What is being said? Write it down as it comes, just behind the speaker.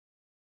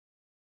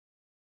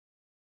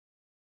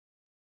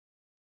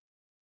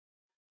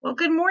Well,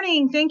 good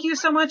morning. Thank you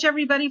so much,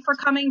 everybody, for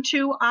coming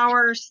to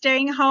our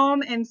Staying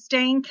Home and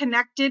Staying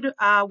Connected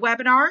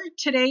webinar.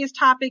 Today's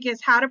topic is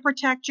how to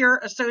protect your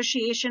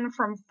association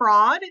from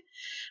fraud.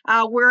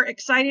 We're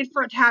excited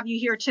to have you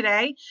here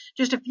today.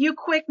 Just a few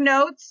quick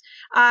notes.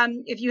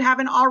 If you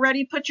haven't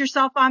already put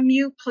yourself on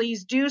mute,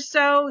 please do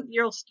so.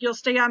 You'll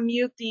stay on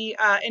mute the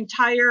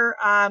entire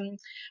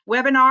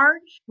webinar.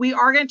 We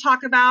are going to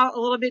talk about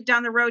a little bit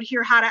down the road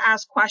here how to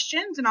ask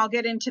questions, and I'll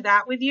get into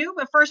that with you.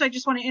 But first, I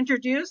just want to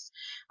introduce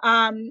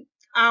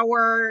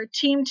our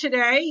team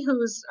today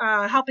who's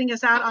helping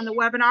us out on the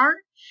webinar.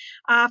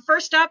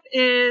 First up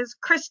is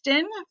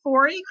Kristen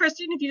Forey.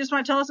 Kristen, if you just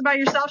want to tell us about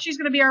yourself, she's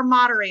going to be our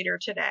moderator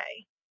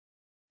today.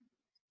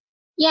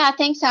 Yeah,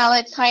 thanks,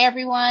 Alex. Hi,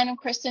 everyone. I'm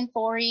Kristen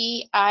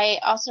Forey. I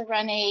also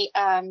run a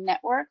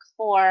network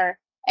for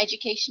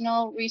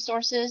educational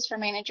resources for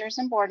managers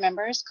and board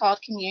members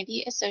called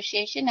Community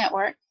Association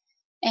Network.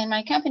 And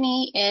my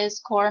company is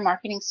Core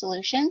Marketing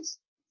Solutions.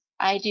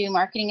 I do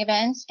marketing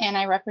events and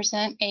I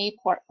represent a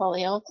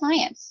portfolio of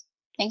clients.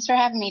 Thanks for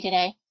having me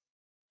today.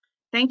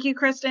 Thank you,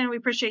 Kristen. We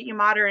appreciate you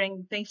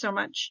moderating. Thanks so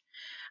much.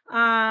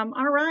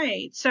 All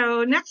right.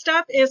 So next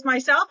up is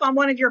myself. I'm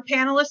one of your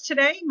panelists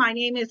today. My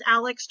name is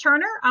Alex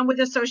Turner. I'm with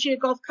Associate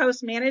Gulf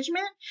Coast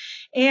Management.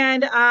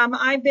 And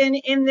I've been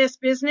in this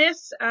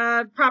business,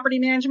 property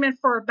management,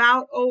 for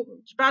about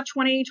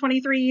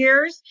 23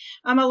 years.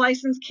 I'm a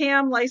licensed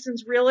CAM,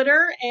 licensed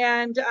realtor,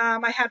 and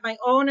I had my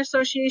own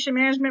association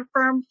management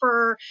firm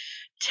for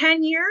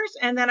 10 years,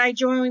 and then I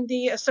joined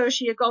the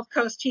Associate Gulf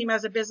Coast team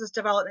as a business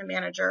development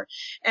manager.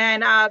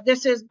 And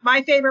this is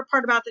my favorite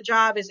part about the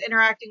job, is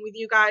interacting with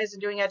you guys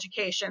and doing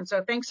education.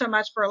 So thanks so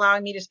much for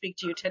allowing me to speak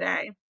to you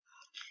today.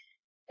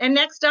 And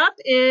next up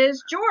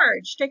is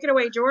George. Take it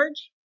away,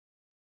 George.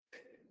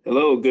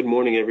 Hello, good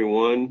morning,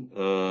 everyone.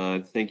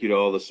 Thank you to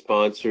all the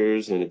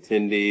sponsors and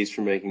attendees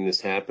for making this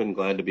happen.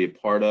 Glad to be a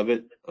part of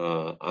it.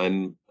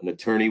 I'm an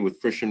attorney with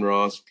Frisch &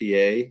 Ross,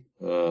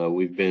 PA.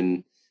 We've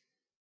been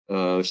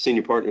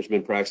senior partner's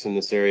been practicing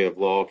this area of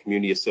law,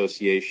 community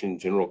association,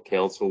 general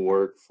counsel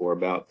work for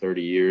about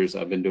 30 years.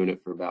 I've been doing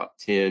it for about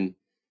 10.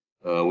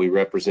 We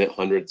represent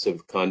hundreds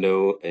of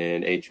condo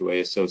and HOA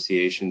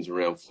associations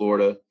around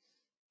Florida.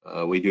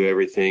 We do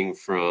everything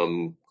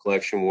from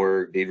collection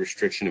work, deed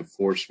restriction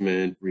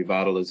enforcement,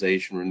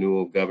 revitalization,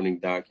 renewal, governing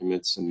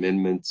documents,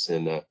 amendments,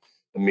 and a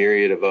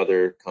myriad of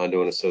other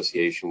condo and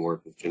association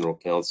work with general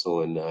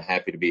counsel, and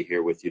happy to be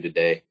here with you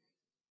today.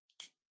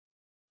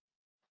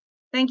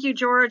 Thank you,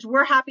 George.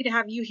 We're happy to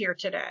have you here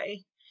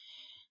today.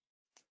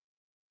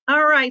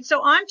 All right,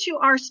 so on to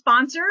our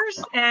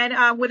sponsors.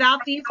 And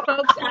without these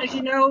folks, as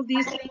you know,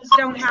 these things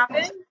don't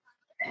happen.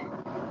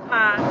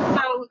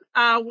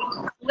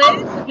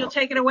 Liz, if you'll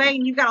take it away,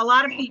 and you've got a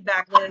lot of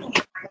feedback, Liz.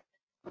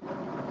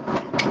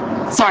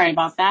 Sorry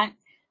about that.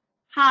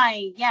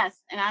 Hi, yes,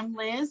 and I'm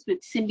Liz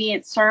with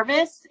Symbiont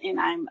Service, and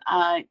I'm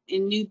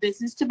in new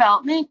business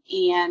development.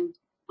 And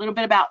a little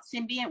bit about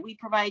Symbiont: we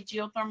provide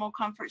geothermal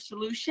comfort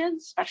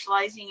solutions,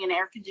 specializing in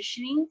air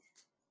conditioning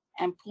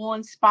and pool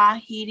and spa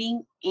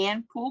heating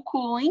and pool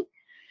cooling.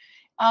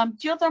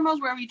 Geothermal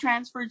is where we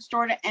transfer and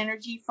store the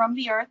energy from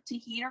the earth to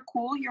heat or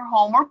cool your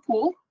home or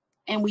pool,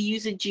 and we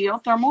use a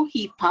geothermal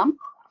heat pump.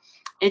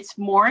 It's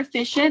more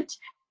efficient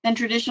than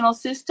traditional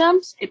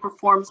systems. It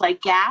performs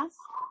like gas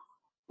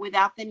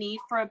without the need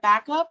for a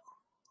backup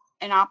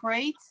and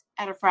operates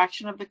at a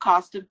fraction of the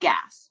cost of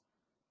gas.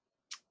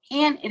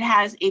 And it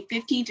has a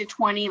 15 to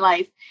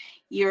 20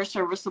 year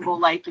serviceable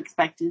life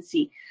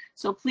expectancy.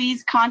 So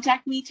please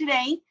contact me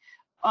today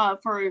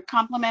for a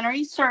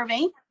complimentary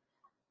survey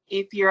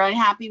if you're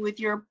unhappy with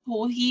your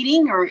pool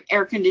heating or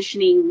air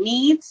conditioning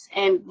needs,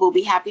 and we'll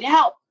be happy to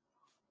help.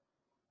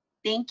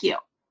 Thank you.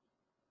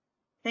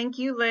 Thank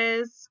you,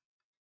 Liz.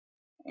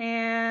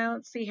 And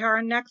let's see here,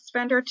 our next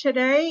vendor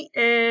today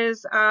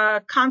is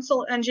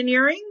Consult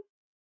Engineering.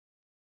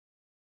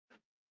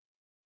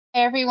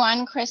 Hey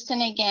everyone,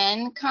 Kristen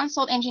again.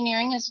 Consult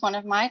Engineering is one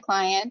of my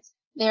clients.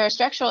 They're a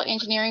structural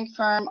engineering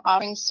firm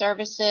offering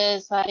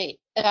services like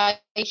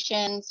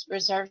evaluations,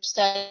 reserve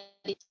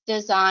studies,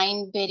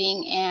 design,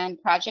 bidding,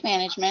 and project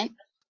management.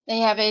 They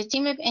have a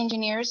team of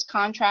engineers,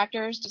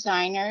 contractors,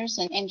 designers,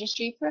 and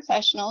industry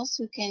professionals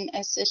who can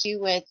assist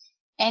you with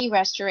any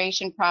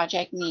restoration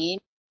project need.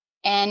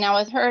 And now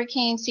with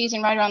hurricane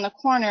season right around the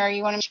corner,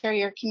 you want to make sure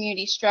your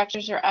community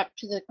structures are up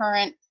to the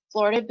current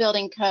Florida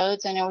building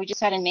codes. I know we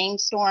just had a named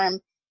storm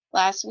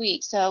last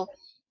week, so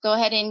go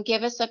ahead and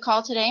give us a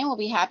call today, and we'll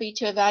be happy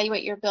to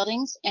evaluate your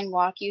buildings and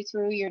walk you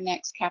through your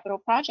next capital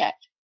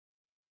project.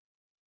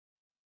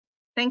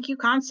 Thank you,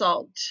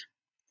 Consult.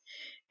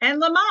 And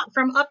Lamont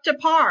from Up to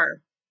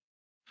Par.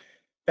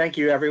 Thank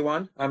you,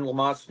 everyone. I'm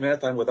Lamont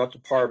Smith. I'm with Up to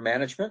Par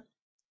Management.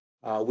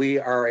 We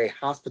are a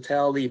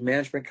hospitality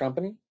management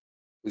company.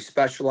 We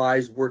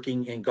specialize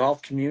working in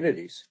golf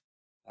communities.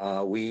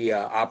 We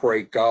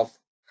operate golf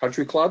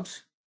country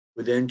clubs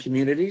within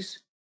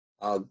communities,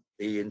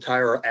 the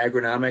entire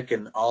agronomic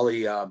and all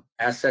the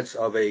assets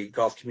of a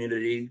golf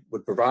community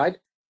would provide.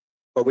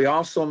 But we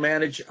also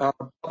manage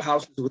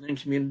clubhouses within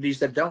communities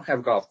that don't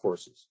have golf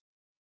courses.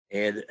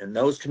 And in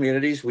those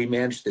communities, we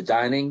manage the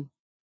dining,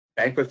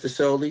 banquet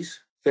facilities,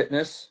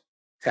 fitness,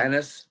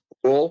 tennis,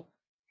 pool,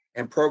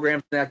 and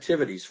programs and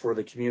activities for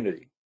the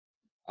community.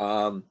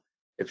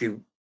 If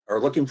you are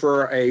looking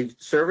for a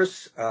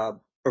service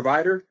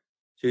provider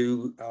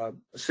to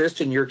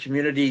assist in your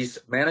community's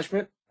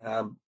management,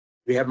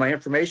 we have my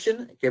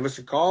information. Give us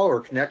a call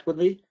or connect with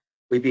me.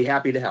 We'd be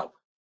happy to help.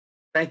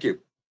 Thank you.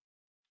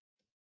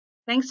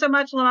 Thanks so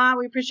much, Lamont.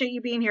 We appreciate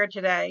you being here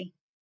today.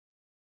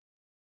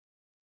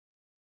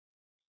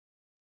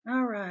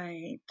 All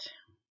right.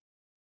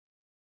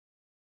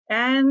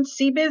 And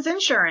CBiz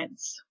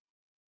Insurance.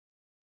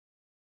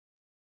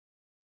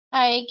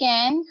 Hi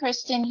again,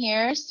 Kristen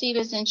here.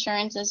 CBiz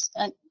Insurance is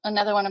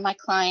another one of my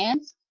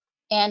clients.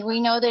 And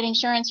we know that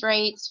insurance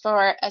rates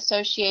for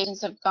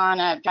associations have gone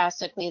up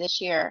drastically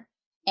this year.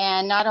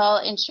 And not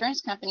all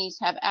insurance companies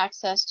have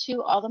access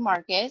to all the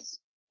markets,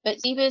 but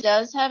CBiz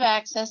does have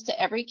access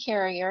to every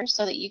carrier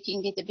so that you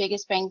can get the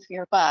biggest bang for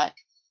your buck.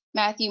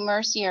 Matthew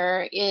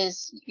Mercier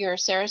is your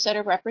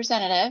Sarasota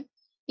representative.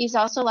 He's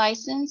also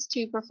licensed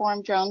to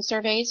perform drone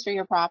surveys for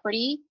your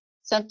property,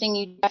 something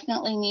you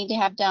definitely need to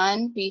have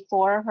done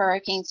before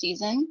hurricane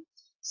season.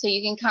 So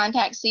you can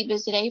contact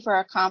CBiz today for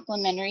a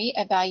complimentary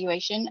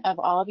evaluation of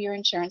all of your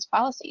insurance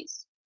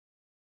policies.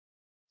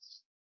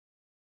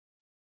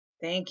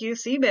 Thank you,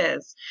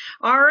 CBiz.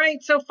 All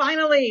right, so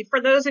finally,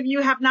 for those of you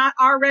who have not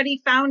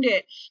already found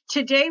it,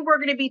 today we're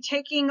going to be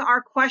taking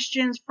our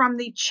questions from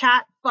the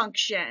chat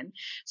function.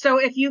 So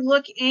if you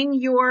look in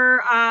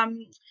your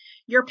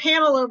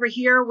panel over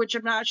here, which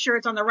I'm not sure,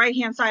 it's on the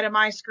right-hand side of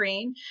my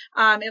screen,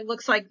 it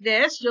looks like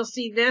this. You'll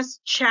see this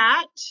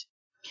chat.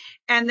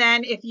 And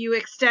then if you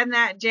extend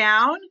that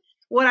down,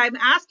 what I'm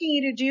asking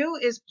you to do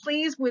is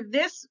please, with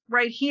this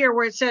right here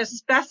where it says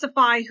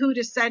specify who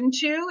to send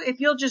to,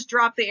 if you'll just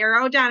drop the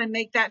arrow down and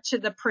make that to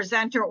the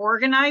presenter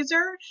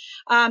organizer.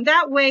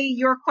 That way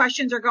your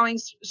questions are going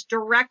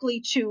directly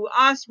to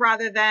us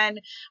rather than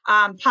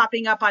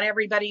popping up on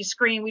everybody's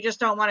screen. We just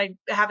don't want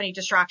to have any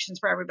distractions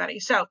for everybody.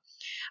 So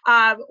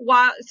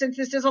since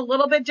this is a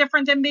little bit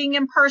different than being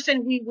in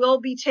person, we will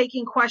be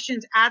taking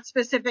questions at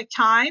specific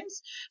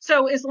times.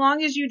 So as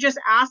long as you just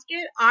ask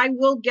it, I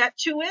will get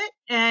to it.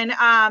 And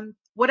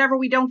whatever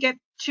we don't get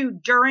to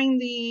during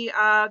the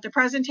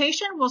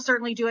presentation, we'll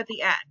certainly do at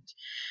the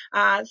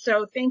end.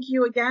 So thank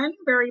you again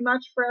very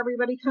much for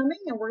everybody coming,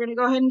 and we're going to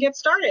go ahead and get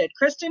started.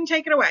 Kristen,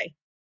 take it away.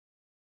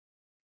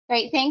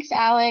 Great, thanks,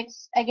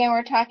 Alex. Again,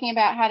 we're talking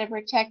about how to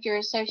protect your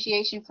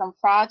association from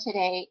fraud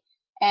today.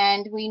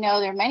 And we know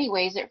there are many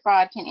ways that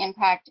fraud can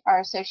impact our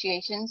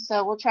associations.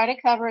 So we'll try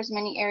to cover as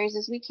many areas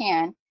as we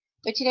can.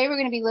 But today we're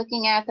going to be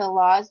looking at the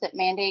laws that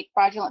mandate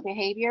fraudulent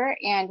behavior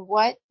and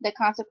what the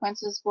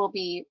consequences will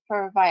be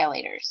for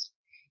violators.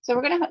 So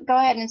we're going to go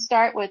ahead and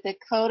start with the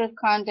Code of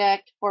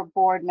Conduct for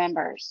board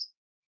members.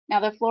 Now,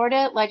 the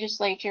Florida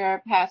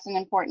legislature passed an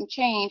important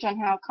change on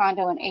how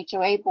condo and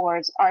HOA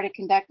boards are to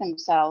conduct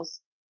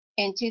themselves.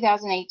 In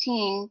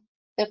 2018,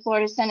 the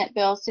Florida Senate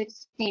Bill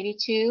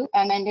 1682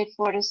 amended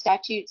Florida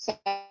Statute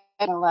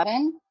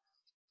 711.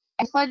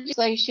 This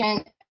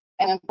legislation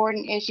and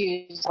important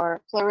issues for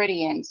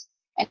Floridians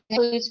and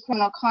includes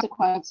criminal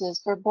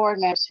consequences for board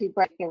members who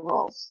break the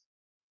rules.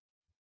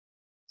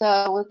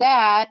 So with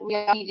that, we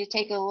need to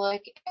take a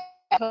look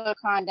at code of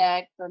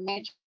conduct for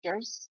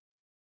managers.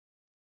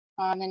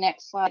 On the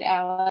next slide,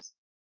 Alice.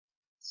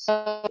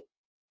 So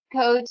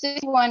Code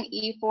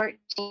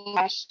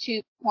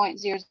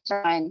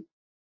 61E14-2.09.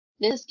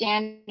 This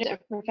standard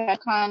of professional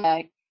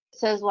conduct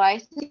says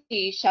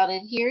licensees shall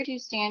adhere to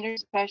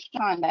standards of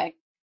professional conduct.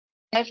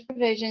 Such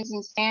provisions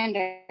and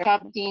standards shall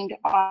be deemed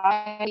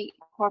already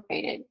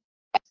incorporated.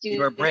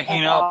 You are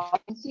breaking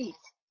up.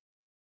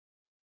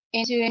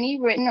 Into any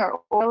written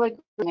or oral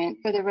agreement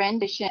for the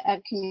rendition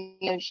of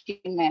communication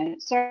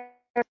minutes. Sir,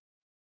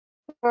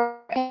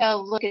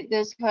 look at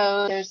this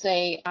code. There's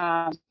a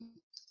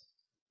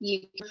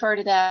you can refer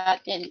to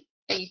that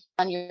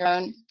on your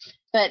own.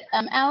 But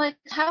Alex,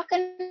 how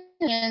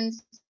can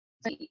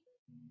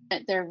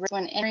their risk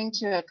when entering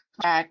into a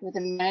contract with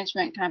a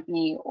management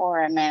company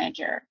or a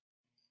manager?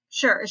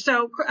 Sure.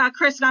 So,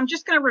 Kristen, I'm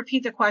just going to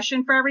repeat the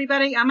question for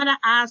everybody. I'm going to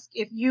ask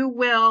if you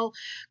will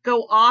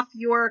go off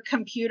your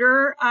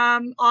computer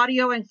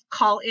audio and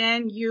call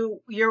in.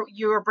 You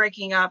are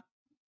breaking up.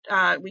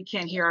 We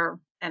can't hear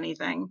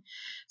anything.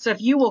 So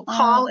if you will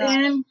call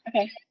in,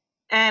 okay,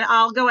 and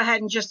I'll go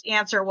ahead and just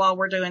answer while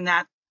we're doing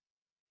that.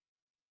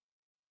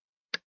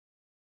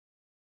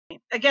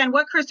 Again,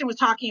 what Kristen was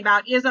talking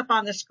about is up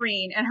on the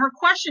screen, and her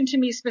question to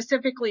me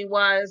specifically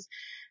was,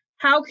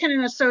 how can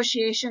an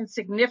association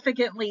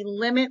significantly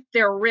limit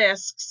their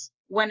risks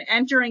when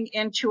entering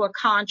into a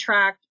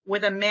contract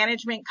with a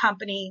management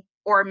company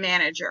or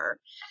manager?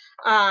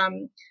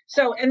 And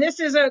this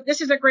is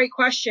a great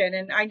question.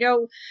 And I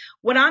know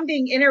when I'm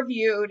being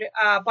interviewed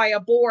by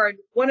a board,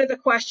 one of the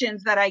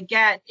questions that I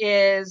get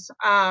is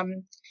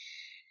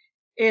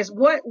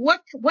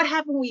what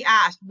haven't we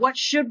asked? What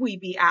should we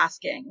be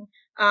asking?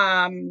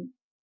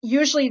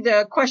 usually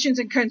the questions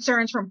and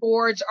concerns from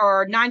boards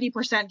are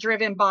 90%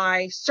 driven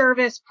by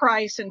service,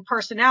 price, and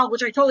personnel,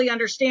 which I totally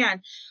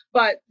understand.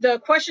 But the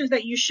questions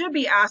that you should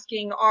be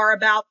asking are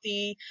about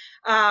the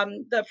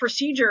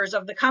procedures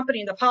of the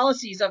company, the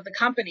policies of the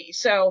company.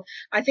 So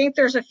I think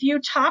there's a few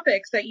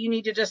topics that you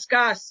need to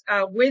discuss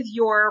with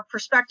your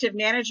prospective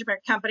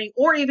management company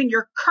or even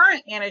your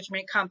current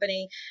management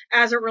company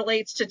as it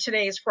relates to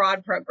today's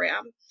fraud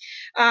program.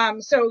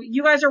 So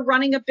you guys are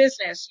running a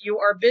business. You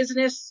are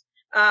business.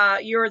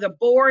 You're the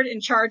board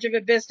in charge of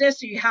a business,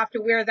 so you have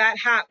to wear that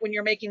hat when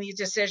you're making these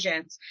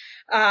decisions.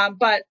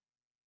 But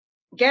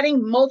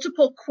getting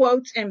multiple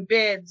quotes and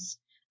bids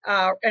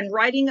and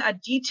writing a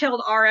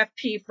detailed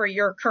RFP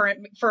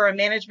for a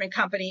management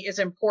company is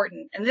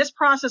important. And this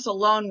process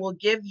alone will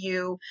give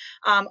you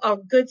a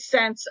good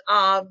sense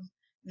of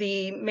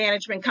the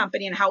management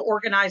company and how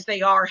organized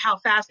they are, how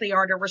fast they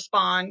are to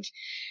respond.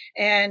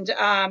 And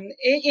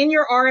in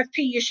your RFP,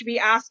 you should be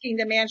asking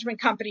the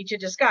management company to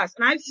discuss.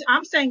 And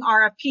I'm saying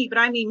RFP, but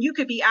I mean, you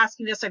could be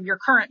asking this of your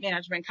current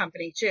management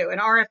company too. An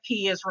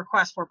RFP is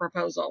request for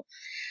proposal.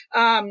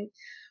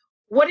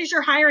 What is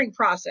your hiring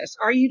process?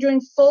 Are you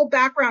doing full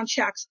background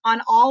checks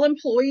on all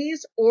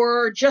employees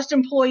or just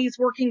employees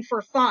working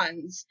for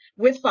funds,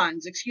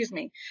 excuse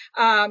me?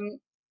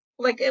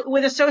 Like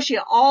with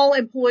Associa, all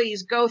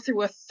employees go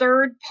through a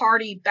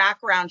third-party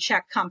background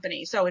check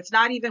company. So it's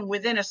not even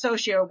within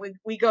Associa.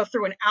 We go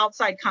through an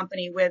outside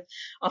company with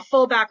a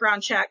full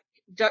background check,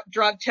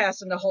 drug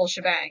test, and the whole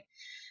shebang.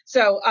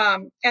 So,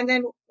 and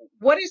then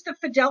what is the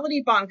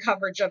fidelity bond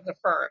coverage of the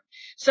firm?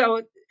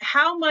 So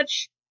how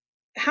much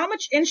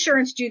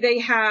insurance do they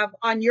have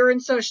on your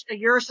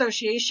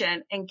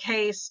association in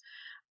case,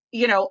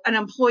 you know, an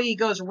employee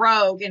goes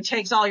rogue and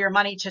takes all your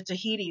money to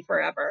Tahiti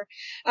forever?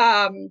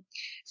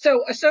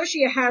 So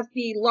Associa has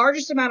the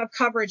largest amount of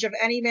coverage of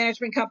any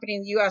management company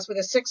in the U.S. with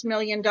a $6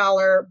 million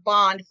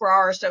bond for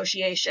our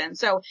association.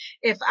 So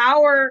if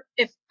our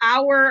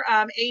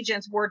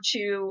agents were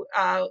to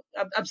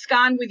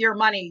abscond with your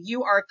money,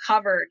 you are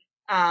covered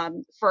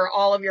for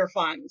all of your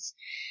funds.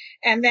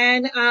 And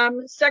then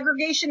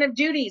segregation of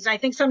duties. I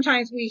think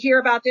sometimes we hear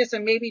about this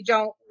and maybe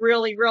don't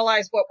really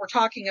realize what we're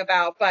talking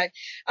about. But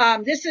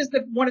this is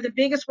one of the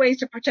biggest ways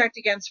to protect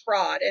against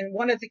fraud. And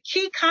one of the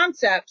key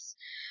concepts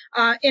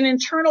in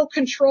internal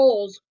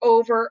controls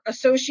over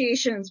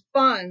associations'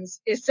 funds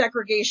is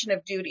segregation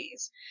of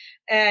duties.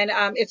 And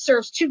it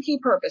serves two key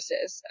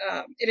purposes.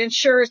 It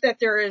ensures that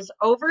there is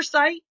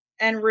oversight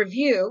and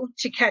review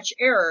to catch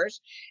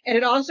errors. And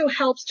it also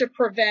helps to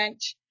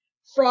prevent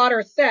fraud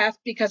or theft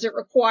because it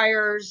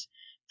requires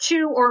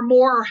two or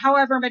more, or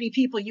however many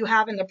people you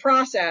have in the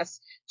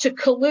process to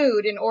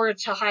collude in order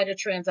to hide a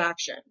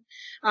transaction.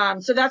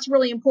 So that's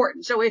really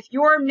important. So if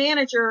your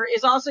manager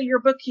is also your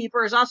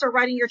bookkeeper, is also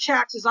writing your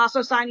checks, is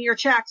also signing your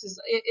checks, is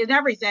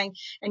everything,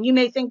 and you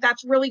may think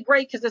that's really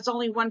great because it's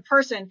only one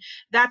person,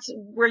 that's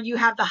where you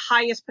have the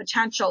highest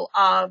potential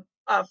of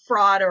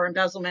fraud or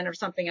embezzlement or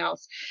something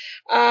else.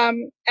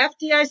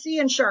 FDIC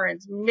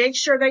insurance. Make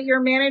sure that your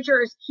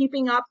manager is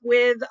keeping up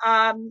with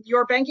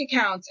your bank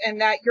accounts and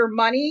that the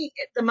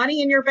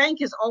money in your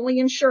bank is only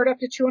insured up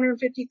to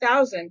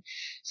 $250,000.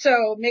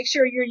 So make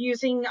sure you're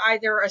using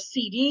either a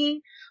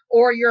CD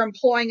or you're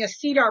employing a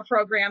CDAR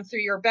program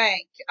through your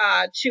bank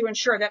to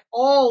ensure that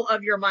all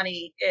of your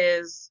money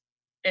is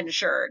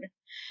insured.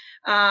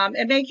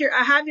 And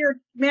have your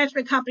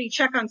management company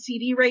check on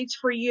CD rates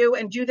for you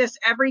and do this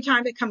every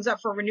time it comes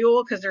up for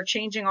renewal because they're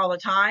changing all the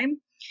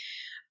time.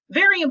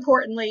 Very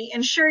importantly,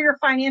 ensure your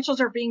financials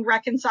are being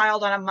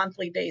reconciled on a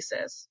monthly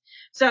basis.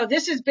 So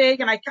this is big,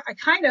 and I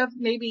kind of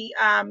maybe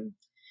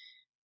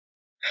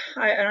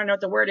I don't know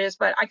what the word is,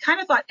 but I kind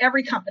of thought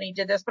every company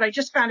did this, but I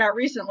just found out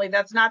recently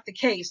that's not the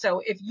case.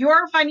 So if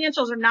your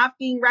financials are not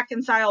being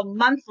reconciled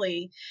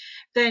monthly,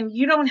 then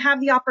you don't have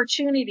the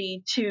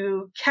opportunity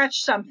to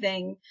catch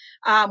something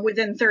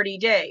within 30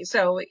 days.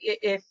 So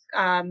if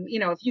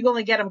you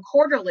only get them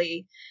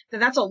quarterly, then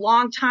that's a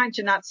long time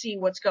to not see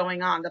what's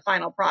going on, the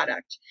final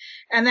product.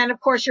 And then, of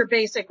course, your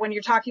basic, when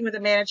you're talking with a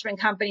management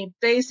company,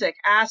 basic,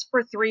 ask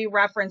for 3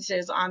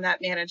 references on that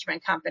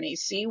management company.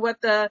 See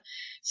what the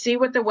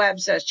web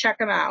says, check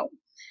them out.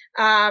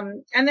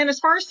 And then as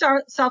far as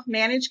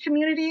self-managed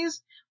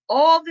communities,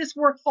 all this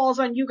work falls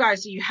on you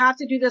guys. So you have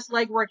to do this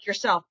legwork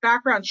yourself,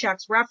 background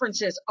checks,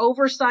 references,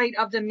 oversight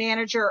of the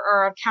manager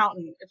or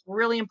accountant. It's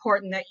really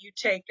important that you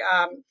take,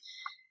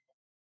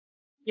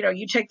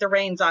 you take the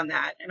reins on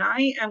that. And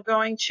I am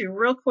going to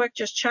real quick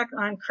just check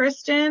on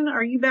Kristen.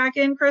 Are you back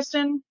in,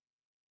 Kristen?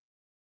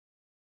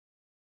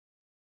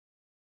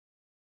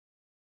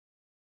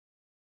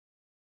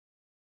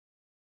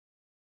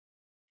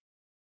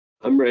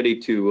 I'm ready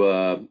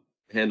to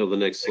handle the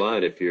next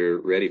slide if you're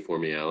ready for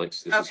me,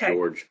 Alex. This is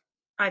George.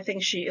 I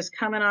think she is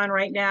coming on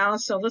right now.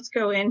 So let's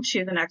go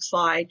into the next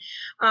slide.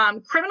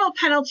 Criminal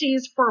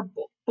penalties for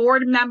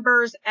board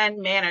members and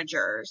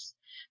managers.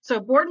 So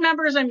board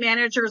members and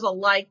managers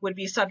alike would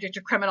be subject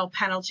to criminal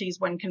penalties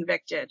when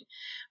convicted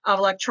of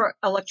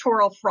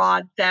electoral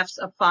fraud, thefts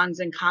of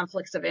funds, and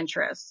conflicts of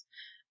interest.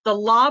 The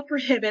law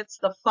prohibits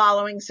the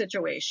following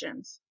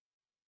situations: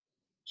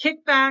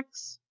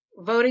 kickbacks,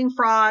 voting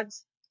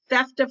frauds,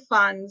 theft of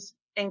funds,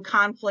 and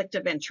conflict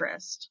of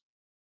interest.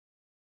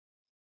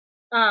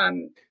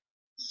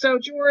 So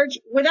George,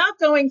 without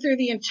going through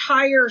the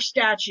entire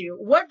statute,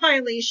 what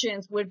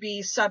violations would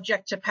be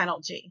subject to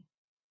penalty?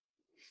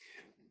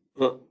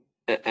 Well,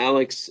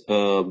 Alex,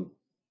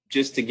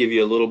 just to give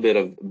you a little bit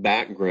of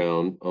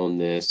background on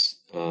this,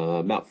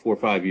 about 4 or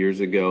 5 years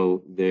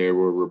ago, there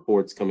were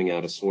reports coming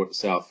out of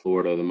South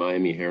Florida. The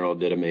Miami Herald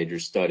did a major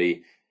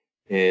study,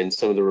 and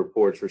some of the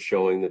reports were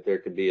showing that there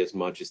could be as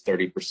much as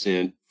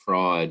 30%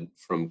 fraud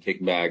from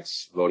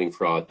kickbacks, voting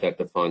fraud,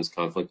 theft of funds,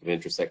 conflict of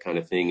interest, that kind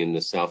of thing in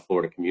the South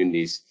Florida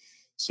communities.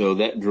 So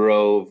that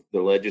drove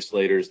the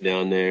legislators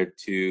down there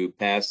to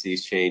pass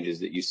these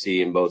changes that you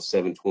see in both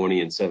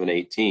 720 and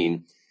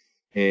 718.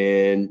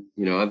 And,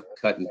 I've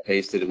cut and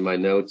pasted in my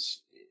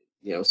notes,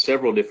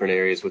 several different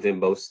areas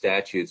within both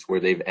statutes where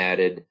they've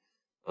added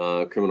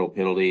criminal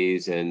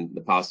penalties and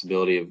the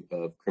possibility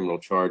of criminal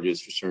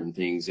charges for certain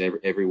things,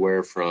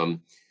 everywhere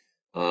from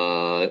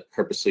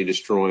purposely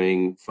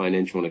destroying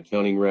financial and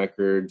accounting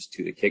records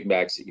to the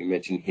kickbacks that you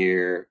mentioned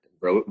here,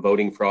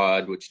 voting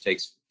fraud, which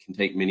can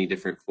take many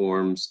different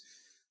forms,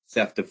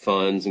 theft of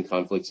funds and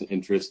conflicts of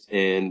interest.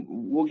 And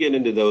we'll get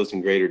into those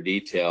in greater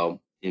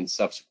detail in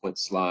subsequent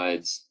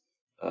slides.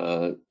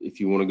 If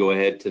you want to go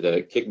ahead to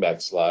the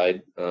kickback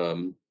slide.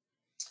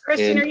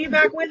 Kristen, are you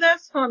back with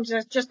us? Hold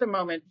on just a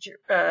moment,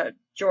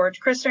 George.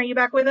 Kristen, are you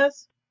back with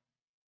us?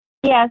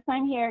 Yes,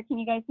 I'm here. Can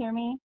you guys hear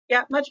me?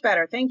 Yeah, much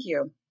better. Thank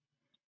you.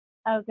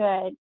 Oh,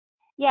 good.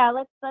 Yeah,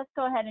 let's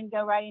go ahead and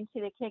go right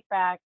into the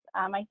kickbacks.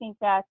 I think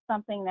that's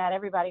something that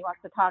everybody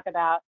wants to talk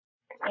about.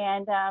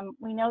 And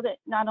we know that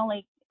not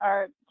only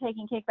are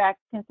taking kickbacks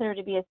considered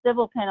to be a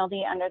civil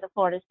penalty under the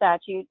Florida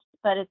statutes,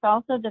 but it's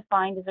also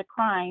defined as a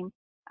crime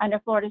under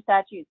Florida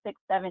Statute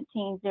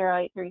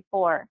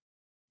 617-0834.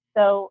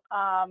 So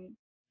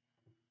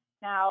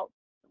now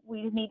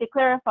we need to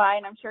clarify,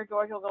 and I'm sure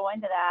George will go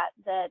into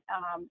that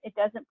it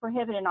doesn't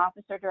prohibit an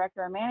officer,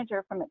 director, or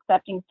manager from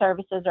accepting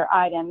services or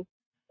items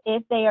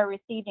if they are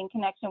received in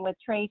connection with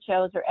trade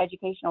shows or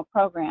educational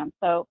programs.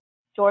 So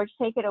George,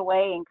 take it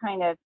away and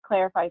kind of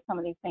clarify some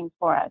of these things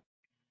for us.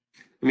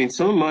 I mean,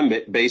 some of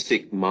my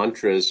basic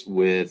mantras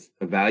with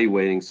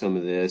evaluating some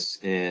of this,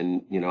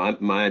 and,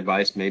 my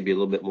advice may be a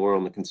little bit more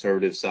on the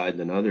conservative side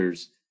than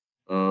others.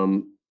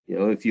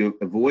 If you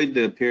avoid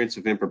the appearance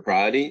of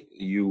impropriety,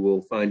 you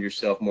will find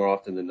yourself more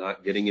often than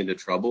not getting into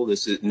trouble.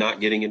 This is not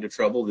getting into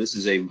trouble. This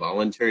is a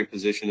voluntary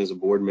position as a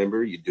board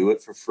member. You do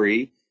it for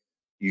free.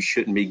 You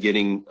shouldn't be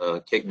getting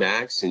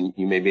kickbacks. And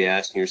you may be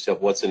asking yourself,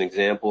 what's an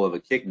example of a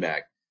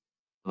kickback?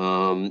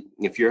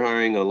 If you're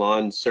hiring a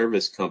lawn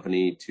service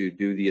company to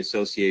do the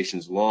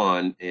association's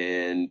lawn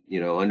and,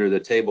 under the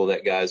table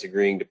that guy's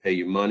agreeing to pay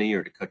you money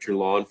or to cut your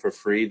lawn for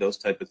free, those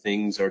type of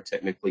things are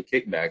technically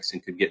kickbacks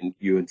and could get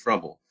you in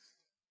trouble.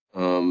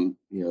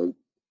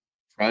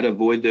 Try to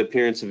avoid the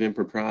appearance of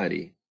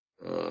impropriety.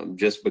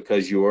 Just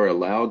because you are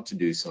allowed to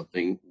do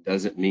something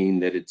doesn't mean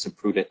that it's a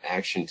prudent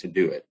action to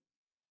do it.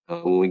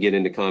 When we get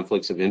into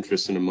conflicts of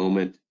interest in a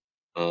moment,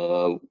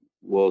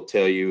 we'll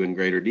tell you in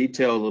greater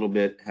detail a little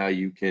bit how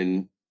you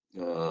can,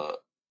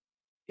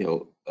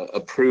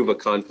 approve a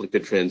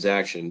conflicted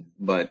transaction.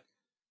 But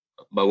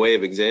by way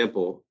of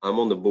example, I'm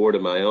on the board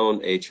of my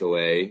own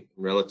HOA,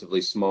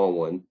 relatively small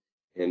one,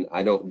 and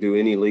I don't do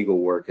any legal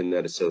work in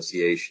that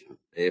association.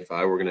 If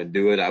I were going to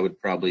do it, I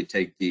would probably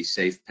take the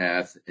safe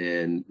path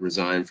and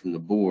resign from the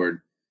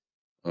board.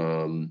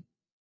 But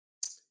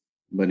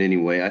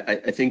anyway,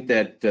 I think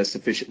that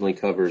sufficiently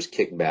covers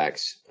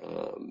kickbacks.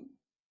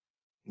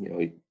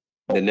 The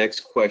next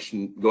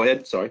question, go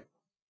ahead, sorry.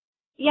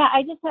 Yeah,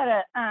 I just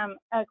had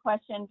a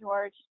question,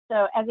 George.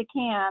 So as a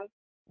CAM,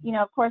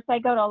 of course, I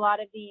go to a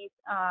lot of these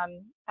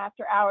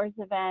after hours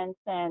events,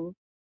 and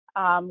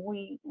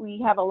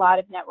we have a lot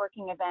of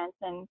networking events.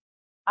 And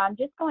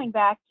just going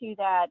back to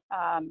that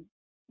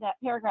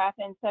paragraph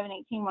in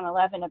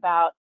 718-111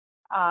 about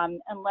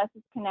unless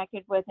it's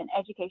connected with an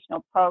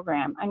educational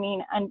program. I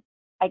mean,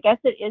 I guess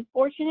it is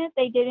fortunate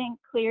they didn't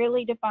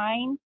clearly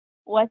define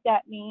what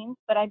that means,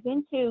 but I've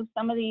been to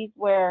some of these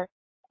where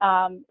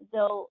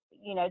they'll,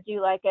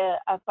 do like a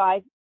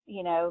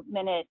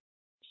 5-minute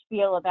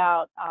spiel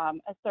about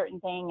a certain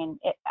thing, and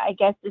I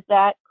guess, is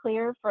that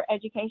clear for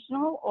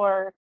educational,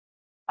 or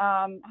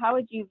how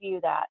would you view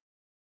that?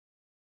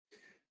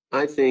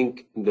 I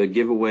think the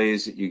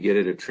giveaways that you get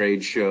at a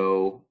trade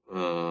show,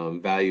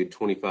 valued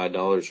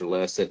 $25 or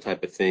less, that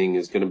type of thing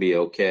is going to be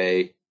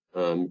okay.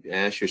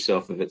 Ask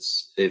yourself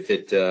if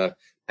it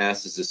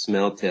passes the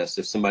smell test.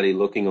 If somebody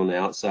looking on the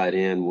outside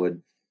in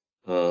would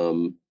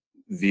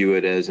view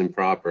it as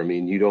improper. I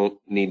mean, you don't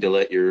need to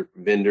let your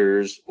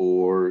vendors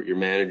or your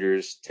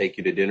managers take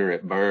you to dinner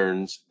at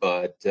Burns,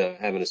 but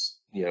having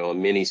a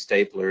mini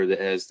stapler that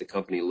has the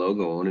company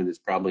logo on it is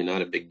probably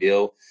not a big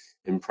deal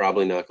and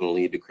probably not going to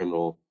lead to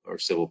criminal or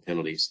civil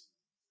penalties.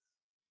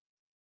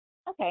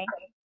 Okay.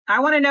 I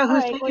want to know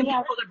who's taking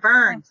people to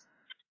Burns.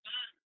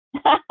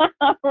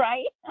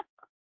 Right.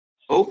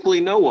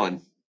 Hopefully no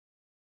one.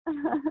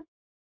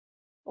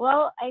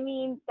 Well, I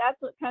mean, that's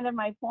what kind of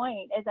my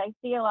point is I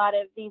see a lot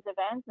of these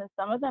events and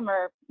some of them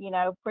are,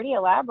 pretty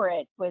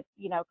elaborate with,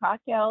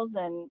 cocktails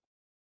and,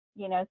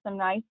 some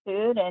nice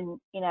food and,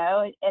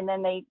 and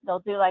then they'll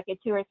do like a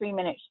 2 or 3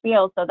 minute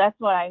spiel. So that's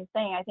what I'm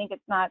saying. I think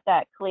it's not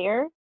that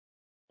clear.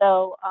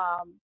 So,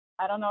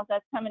 I don't know if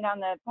that's coming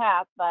down the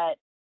path, but,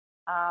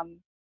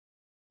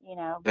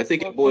 I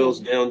think we'll it boils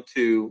see. down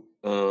to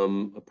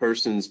a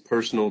person's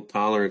personal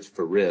tolerance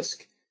for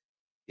risk.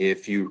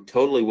 If you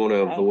totally want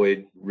to Right.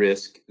 avoid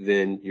risk,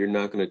 then you're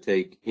not going to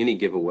take any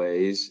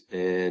giveaways.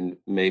 And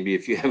maybe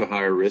if you have a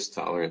higher risk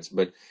tolerance,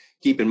 but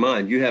keep in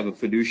mind, you have a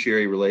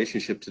fiduciary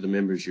relationship to the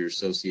members of your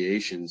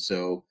association.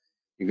 So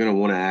you're going to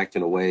want to act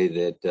in a way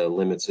that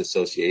limits the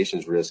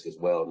association's risk as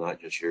well,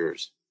 not just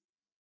yours.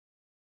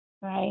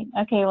 Right.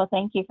 Okay. Well,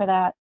 thank you for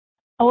that.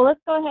 Well,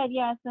 let's go ahead,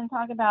 yes, and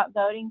talk about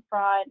voting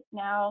fraud.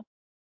 Now,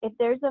 if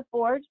there's a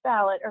forged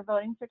ballot or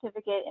voting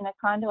certificate in a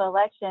condo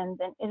election,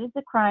 then it is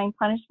a crime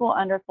punishable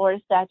under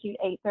Florida Statute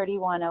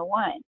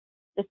 83101,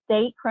 the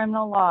state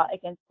criminal law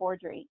against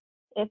forgery.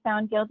 If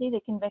found guilty, the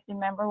convicted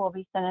member will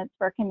be sentenced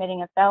for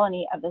committing a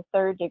felony of the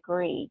 3rd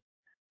degree.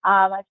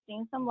 I've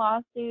seen some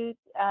lawsuits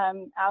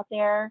out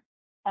there,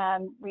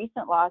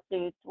 recent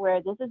lawsuits,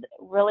 where this is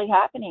really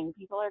happening.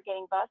 People are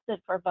getting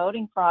busted for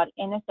voting fraud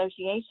in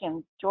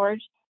associations. George,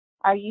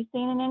 are you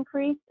seeing an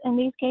increase in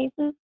these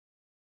cases?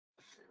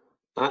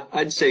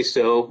 I'd say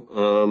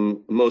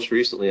so. Most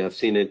recently, I've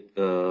seen it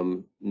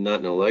not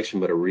an election,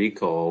 but a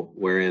recall,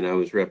 wherein I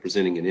was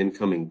representing an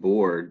incoming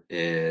board,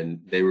 and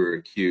they were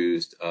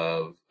accused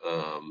of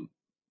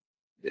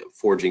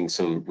forging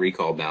some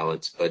recall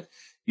ballots. But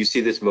you see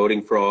this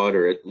voting fraud,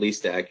 or at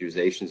least the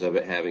accusations of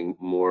it having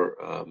more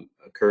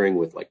occurring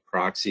with like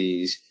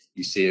proxies.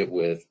 You see it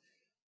with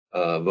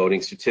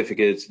voting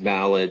certificates,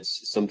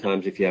 ballots.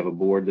 Sometimes if you have a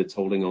board that's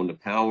holding on to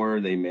power,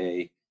 they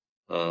may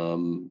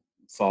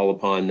fall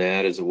upon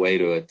that as a way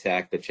to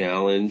attack the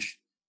challenge.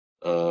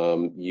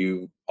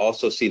 You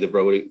also see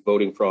the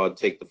voting fraud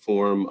take the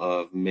form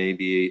of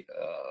maybe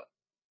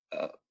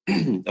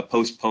a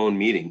postponed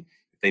meeting.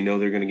 If they know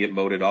they're going to get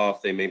voted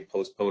off, they may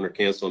postpone or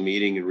cancel a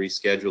meeting and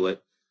reschedule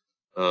it.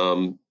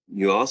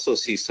 You also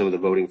see some of the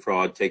voting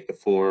fraud take the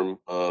form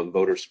of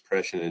voter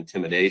suppression and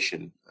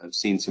intimidation. I've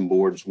seen some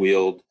boards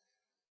wield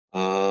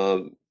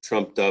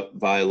trumped up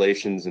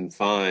violations and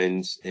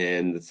fines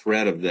and the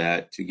threat of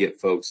that to get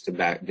folks to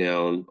back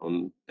down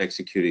on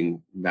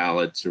executing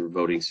ballots or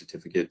voting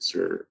certificates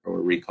or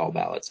recall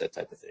ballots, that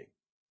type of thing.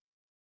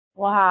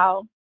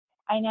 Wow.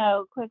 I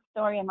know, quick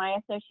story, in my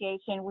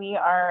association, we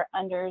are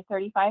under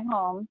 35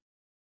 homes,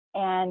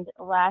 and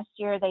last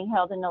year they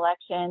held an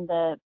election.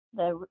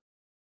 The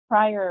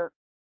prior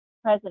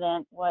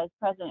president was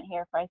president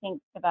here for, I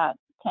think, about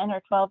 10 or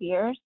 12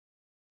 years.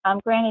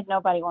 Granted,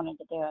 nobody wanted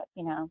to do it,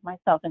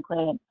 myself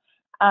included.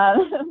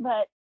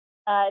 But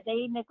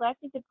they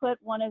neglected to put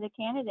one of the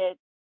candidates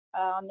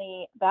on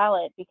the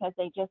ballot because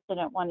they just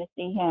didn't want to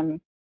see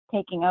him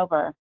taking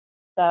over.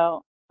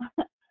 So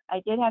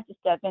I did have to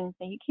step in and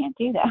say, you can't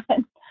do that.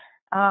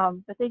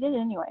 But they did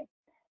anyway.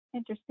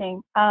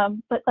 Interesting.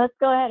 But let's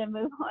go ahead and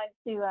move on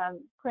to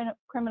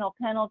criminal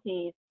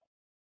penalties.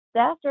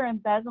 Theft or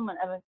embezzlement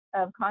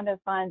of condo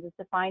funds is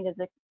defined as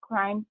a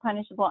crime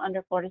punishable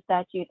under Florida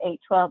Statute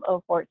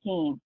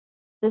 812-014,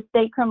 the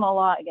state criminal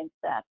law against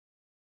theft.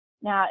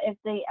 Now, if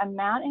the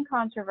amount in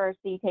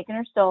controversy taken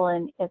or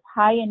stolen is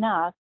high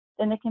enough,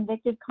 then the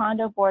convicted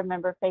condo board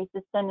member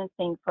faces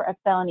sentencing for a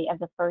felony of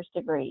the 1st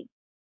degree.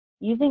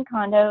 Using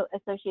condo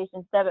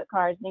association's debit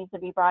cards needs to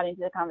be brought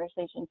into the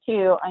conversation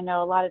too. I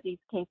know a lot of these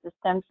cases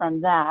stem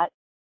from that.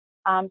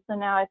 So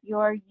now if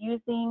you're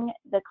using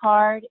the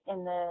card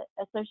in the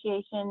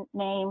association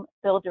name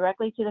billed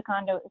directly to the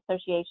condo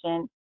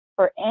association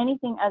for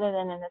anything other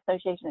than an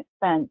association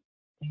expense,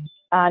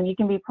 you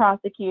can be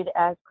prosecuted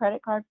as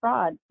credit card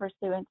fraud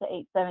pursuant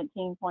to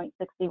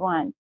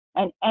 817.61.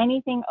 And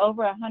anything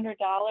over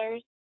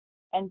 $100,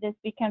 and this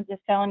becomes a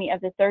felony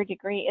of the 3rd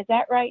degree. Is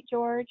that right,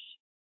 George?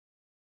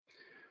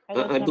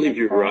 I believe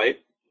you're right.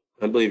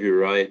 I believe you're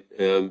right.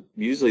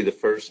 Usually the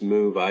first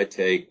move I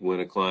take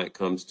when a client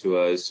comes to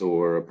us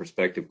or a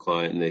prospective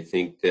client and they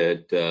think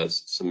that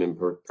some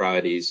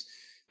improprieties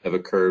have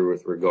occurred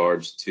with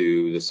regards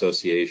to the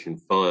association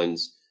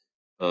funds,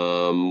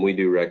 we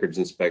do records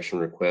inspection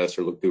requests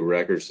or look through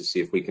records to see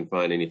if we can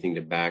find anything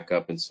to back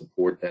up and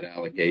support that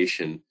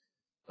allegation.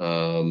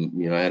 I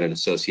had an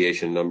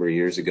association a number of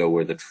years ago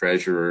where the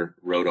treasurer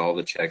wrote all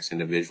the checks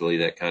individually,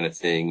 that kind of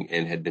thing,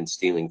 and had been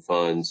stealing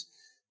funds.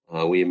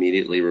 We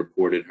immediately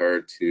reported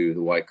her to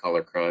the White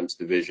Collar Crimes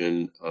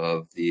Division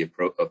of the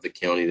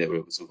county that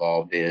it was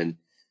involved in.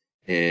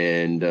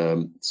 And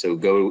so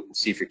go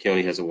see if your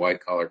county has a White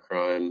Collar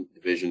Crime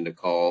Division to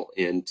call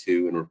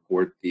into and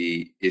report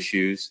the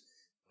issues.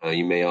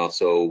 You may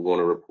also want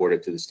to report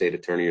it to the state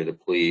attorney or the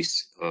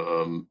police.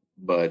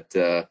 But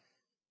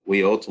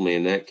we ultimately,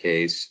 in that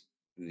case,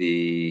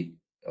 the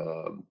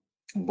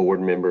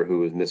board member who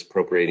was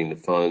misappropriating the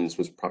funds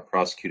was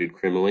prosecuted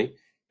criminally.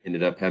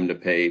 ended up having to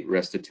pay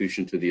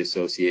restitution to the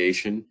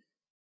association.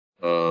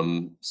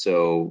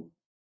 So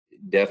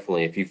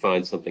definitely, if you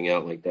find something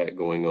out like that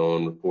going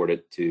on, report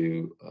it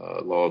to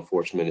law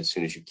enforcement as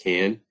soon as you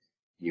can.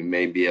 You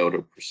may be able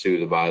to pursue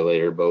the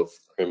violator both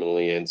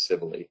criminally and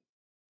civilly.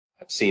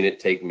 I've seen it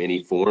take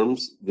many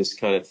forms, this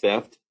kind of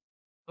theft.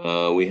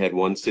 We had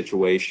one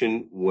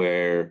situation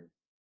where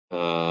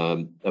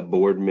a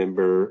board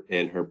member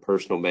and her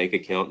personal bank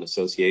account and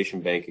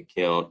association bank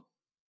account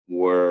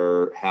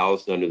were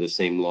housed under the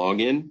same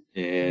login,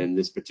 and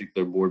this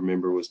particular board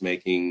member was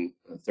making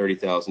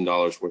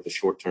 $30,000 worth of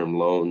short-term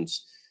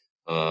loans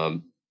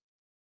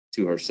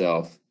to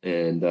herself,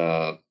 and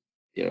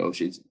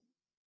she's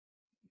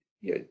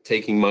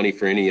taking money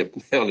for any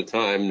amount of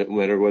time, no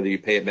matter whether you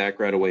pay it back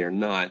right away or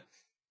not,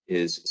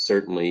 is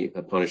certainly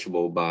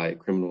punishable by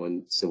criminal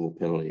and civil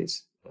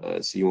penalties.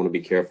 So you want to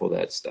be careful of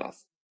that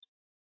stuff.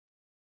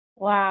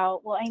 Wow.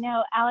 Well, I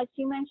know, Alex,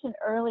 you mentioned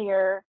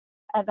earlier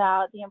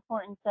about the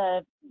importance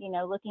of,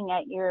 looking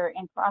at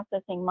and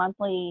processing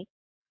monthly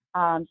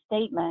bank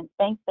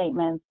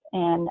statements,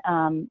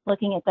 and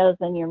looking at those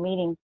in your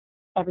meetings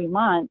every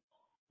month.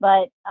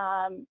 But,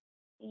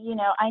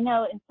 I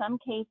know in some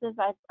cases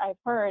I've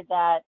heard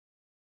that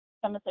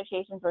some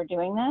associations were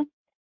doing this,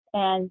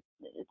 and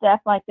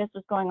theft like this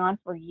was going on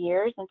for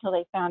years until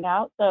they found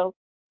out. So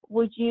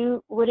would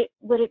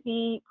it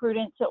be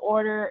prudent to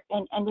order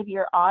an end of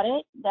year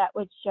audit that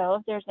would show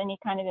if there's any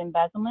kind of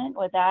embezzlement?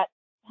 Would that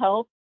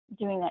help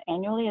doing that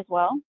annually as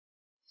well?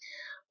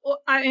 Well,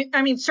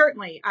 I mean,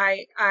 certainly,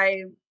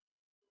 I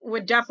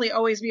would definitely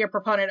always be a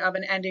proponent of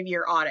an end of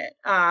year audit.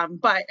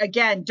 But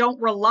again, don't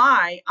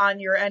rely on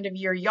your end of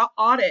year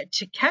audit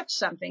to catch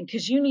something,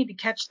 because you need to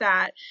catch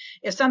that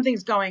if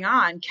something's going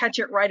on, catch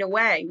it right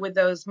away with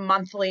those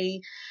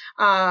monthly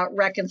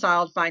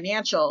reconciled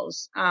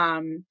financials.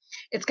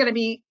 It's going to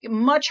be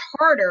much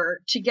harder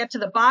to get to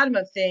the bottom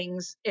of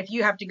things if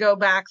you have to go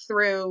back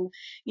through,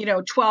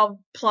 12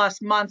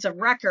 plus months of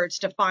records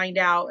to find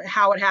out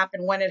how it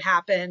happened, when it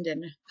happened,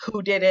 and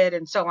who did it,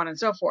 and so on and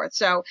so forth.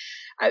 So,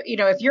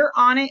 if you're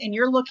on it and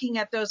you're looking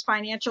at those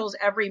financials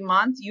every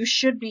month, you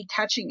should be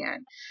catching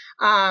it.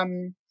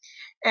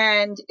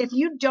 And if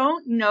you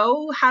don't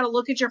know how to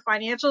look at your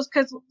financials,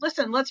 because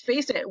listen, let's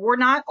face it, we're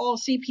not all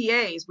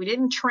CPAs. We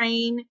didn't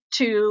train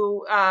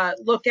to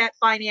look at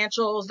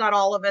financials. Not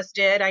all of us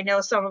did. I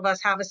know some of us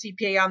have a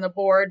CPA on the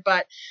board,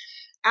 but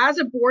as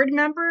a board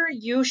member,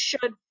 you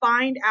should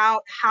find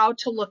out how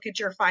to look at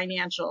your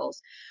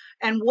financials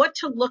and what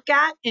to look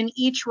at in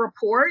each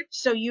report,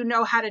 so you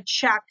know how to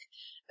check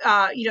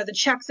the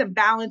checks and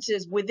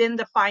balances within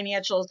the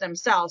financials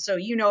themselves. So,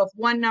 if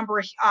one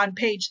number on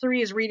page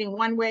 3 is reading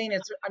one way and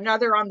it's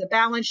another on the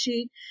balance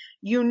sheet,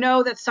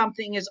 that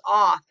something is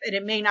off, and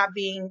it may not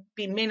being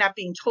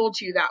told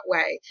to you that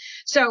way.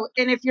 So,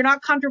 and if you're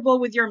not comfortable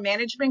with your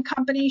management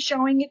company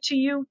showing it to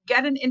you,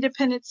 get an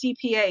independent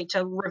CPA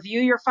to review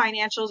your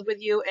financials with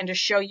you and to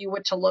show you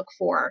what to look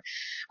for.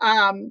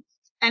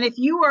 And if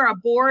you are a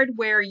board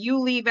where you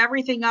leave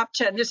everything up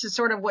to, and this is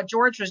sort of what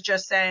George was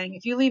just saying,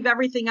 if you leave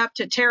everything up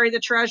to Terry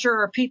the treasurer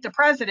or Pete the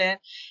president,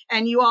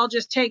 and you all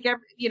just take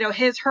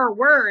her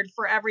word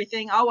for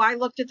everything, oh, I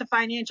looked at the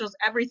financials,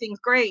 everything's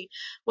great.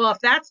 Well, if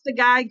that's the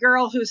guy,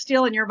 girl who's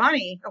stealing your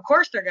money, of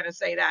course they're going to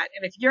say that.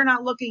 And if you're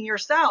not looking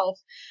yourself,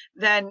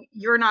 then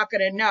you're not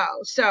going to know.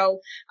 So,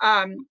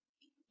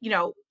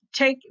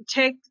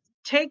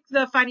 take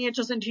the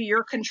financials into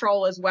your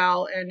control as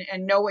well,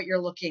 and know what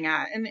you're looking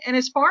at. And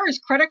as far as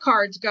credit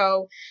cards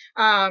go,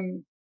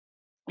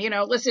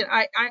 listen,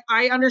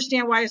 I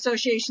understand why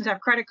associations have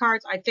credit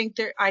cards. I think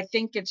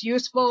it's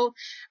useful,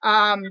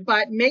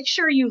 but make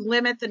sure you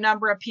limit the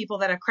number of people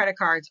that have credit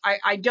cards.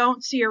 I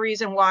don't see a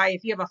reason why,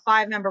 if you have a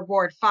 5-member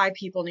board, 5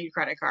 people need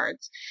credit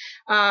cards.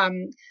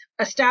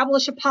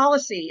 Establish a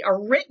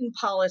written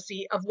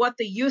policy of what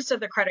the use of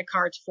the credit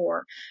card's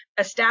for.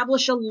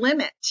 Establish a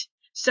limit.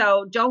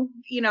 So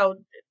you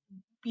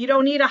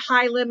don't need a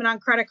high limit on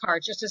credit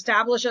cards. Just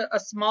establish a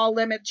small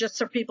limit, just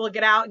so people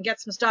get out and get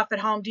some stuff at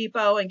Home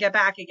Depot and get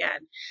back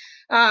again.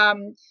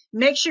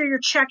 Make sure you're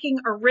checking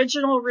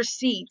original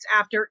receipts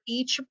after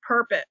each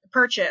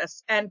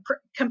purchase and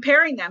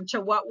comparing them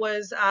to what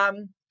was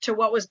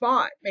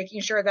bought,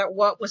 making sure that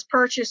what was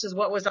purchased is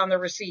what was on the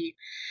receipt.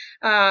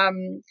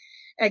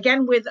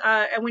 Again,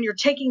 when you're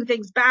taking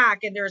things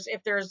back, and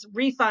if there's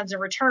refunds and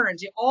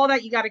returns, all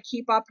that you got to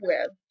keep up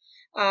with.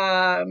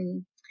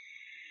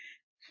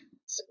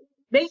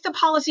 Make the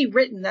policy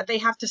written that they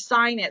have to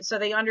sign it, so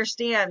they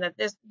understand that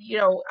this,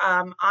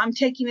 I'm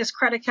taking this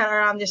credit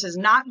card on. This is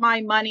not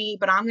my money,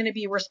 but I'm going to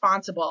be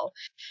responsible.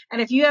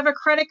 And if you have a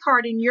credit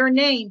card in your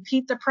name,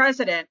 Pete the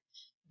president,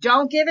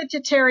 don't give it to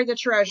Terry the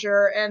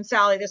treasurer and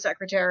Sally the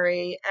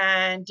secretary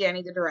and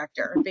Danny the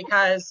director,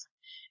 because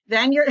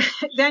then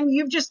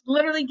you've just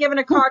literally given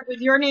a card with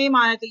your name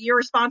on it that you're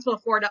responsible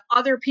for to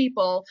other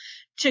people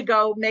to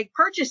go make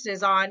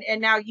purchases on,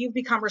 and now you've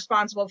become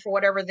responsible for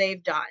whatever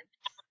they've done.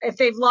 If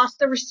they've lost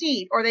the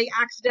receipt, or they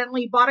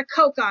accidentally bought a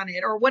Coke on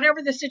it, or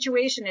whatever the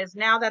situation is,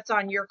 now that's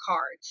on your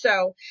card.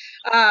 So,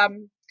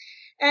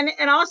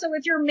 And also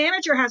if your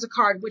manager has a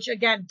card, which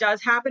again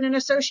does happen in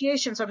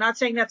associations, so I'm not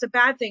saying that's a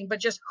bad thing, but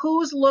just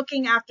who's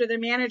looking after the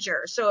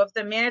manager. So if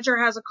the manager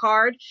has a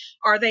card,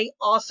 are they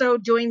also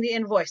doing the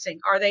invoicing?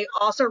 Are they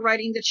also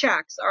writing the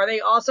checks? Are they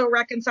also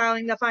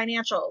reconciling the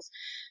financials?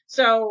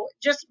 So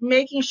just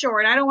making sure,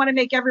 and I don't want to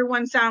make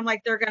everyone sound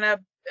like they're going to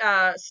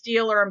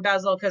steal or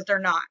embezzle, because they're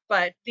not.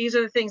 But these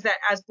are the things that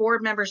as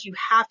board members, you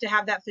have to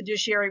have that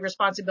fiduciary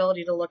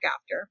responsibility to look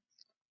after.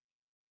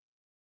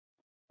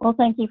 Well,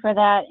 thank you for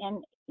that.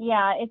 And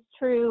yeah, it's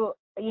true.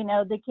 You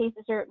know, the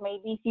cases are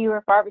maybe few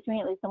or far between,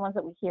 at least the ones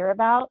that we hear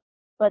about.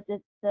 But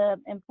the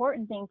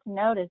important thing to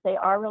note is they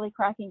are really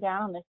cracking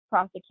down on this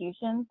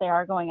prosecutions. They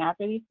are going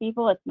after these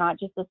people. It's not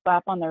just a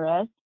slap on the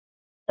wrist.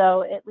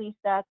 So at least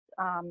that's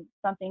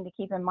something to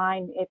keep in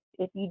mind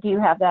if you do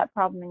have that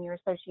problem in your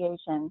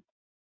association.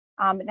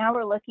 But now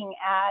we're looking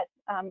at,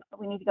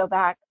 we need to go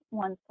back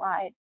one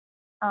slide.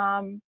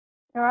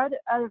 There are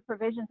other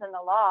provisions in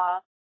the law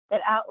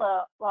that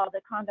outlaw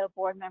the condo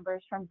board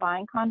members from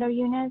buying condo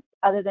units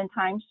other than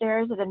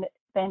timeshares that have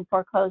been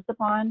foreclosed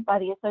upon by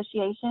the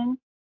association,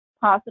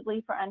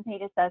 possibly for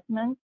unpaid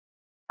assessments.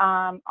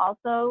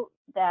 Also,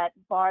 that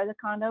bar the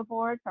condo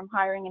board from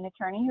hiring an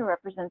attorney who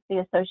represents the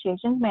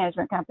association's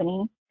management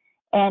company.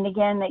 And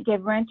again, that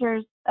give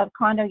renters of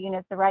condo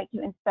units the right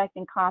to inspect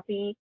and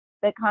copy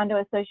the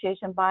condo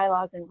association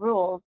bylaws and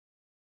rules.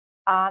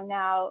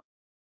 Now,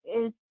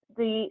 is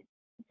the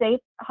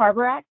Safe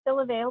Harbor Act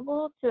still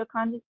available to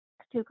condo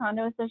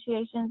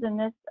associations in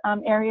this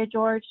area,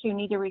 George, who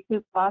need to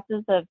recoup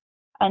losses of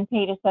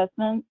unpaid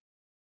assessments?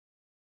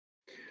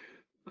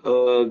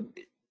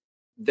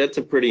 That's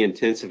a pretty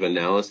intensive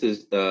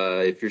analysis.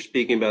 If you're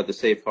speaking about the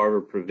safe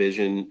harbor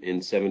provision in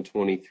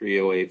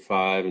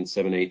 723.085 and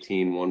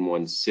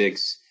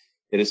 718.116,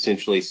 it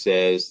essentially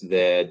says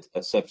that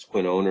a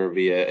subsequent owner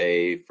via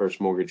a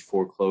first mortgage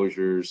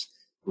foreclosures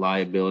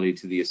liability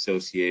to the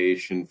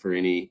association for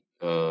any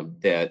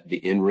debt, the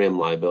in rem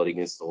liability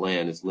against the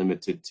land, is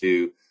limited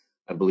to,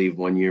 I believe,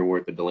 1 year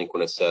worth of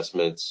delinquent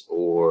assessments,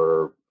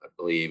 or I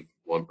believe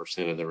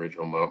 1% of the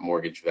original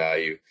mortgage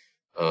value.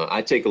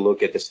 I take a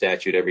look at the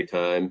statute every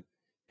time,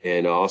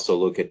 and I also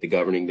look at the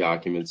governing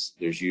documents.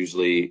 There's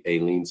usually a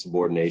lien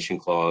subordination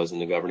clause in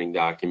the governing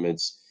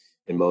documents,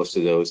 and most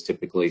of those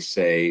typically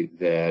say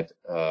that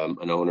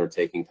an owner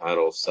taking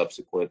title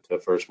subsequent to a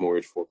first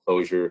mortgage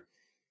foreclosure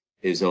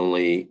is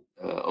only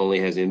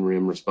has in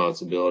rem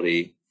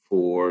responsibility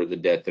for the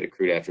debt that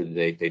accrued after the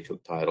date they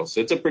took title. So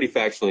it's a pretty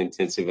factually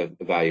intensive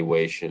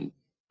evaluation.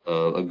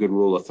 A good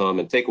rule of thumb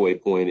and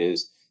takeaway point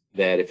is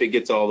that if it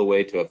gets all the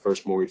way to a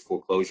first mortgage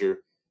foreclosure,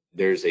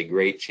 there's a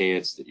great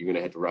chance that you're going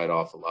to have to write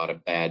off a lot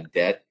of bad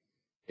debt,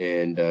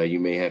 and you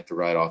may have to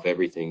write off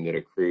everything that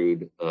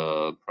accrued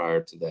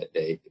prior to that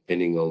date,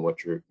 depending on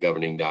what your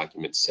governing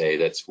documents say.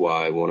 That's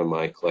why one of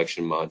my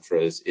collection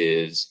mantras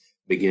is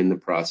begin the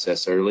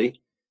process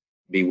early,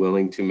 be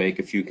willing to make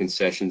a few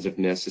concessions if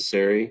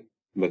necessary,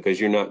 because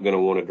you're not going to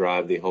want to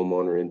drive the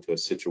homeowner into a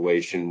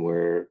situation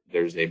where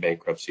there's a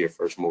bankruptcy or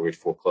first mortgage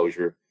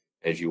foreclosure,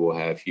 as you will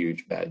have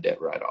huge bad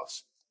debt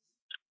write-offs.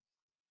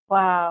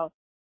 Wow.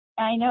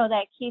 I know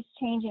that keeps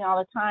changing all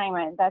the time,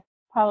 and that's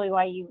probably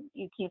why you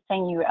keep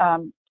saying you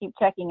keep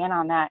checking in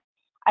on that.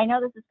 I know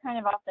this is kind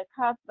of off the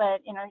cuff, but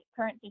in our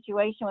current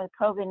situation with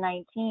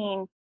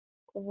COVID-19,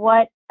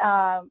 what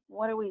are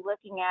we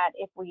looking at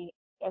if we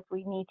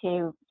need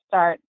to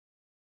start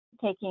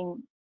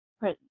taking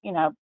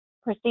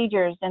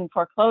procedures in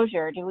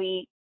foreclosure? Do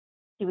we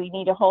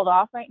need to hold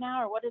off right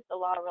now, or what is the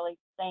law really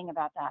saying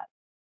about that?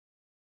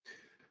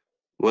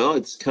 Well,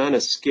 it's kind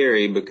of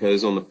scary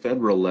because on the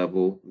federal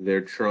level, they're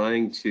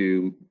trying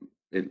to,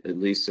 at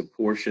least a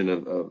portion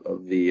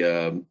of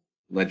the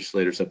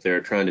legislators up there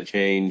are trying to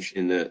change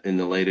in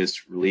the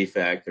latest Relief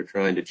Act. They're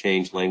trying to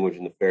change language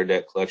in the Fair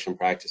Debt Collection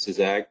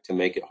Practices Act to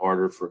make it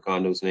harder for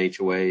condos and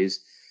HOAs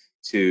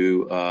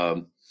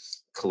to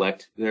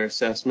collect their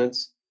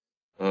assessments.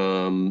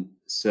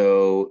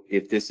 So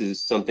if this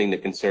is something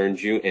that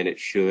concerns you, and it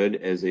should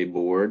as a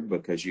board,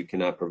 because you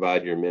cannot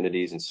provide your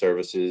amenities and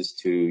services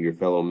to your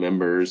fellow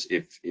members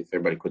if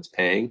everybody quits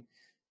paying,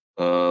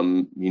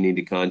 you need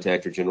to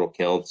contact your general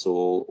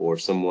counsel or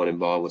someone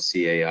involved with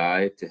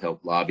CAI to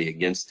help lobby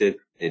against it.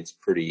 It's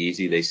pretty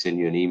easy. They send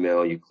you an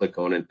email, you click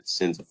on it, it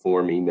sends a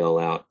form email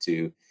out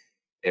to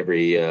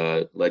every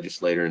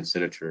legislator and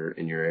senator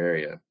in your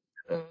area.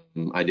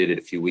 I did it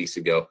a few weeks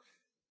ago.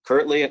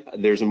 Currently,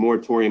 there's a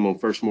moratorium on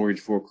first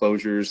mortgage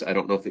foreclosures. I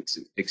don't know if it's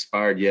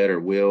expired yet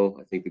or will.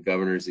 I think the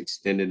governor's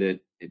extended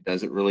it. It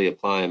doesn't really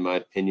apply, in my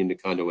opinion, to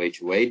condo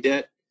HOA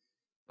debt.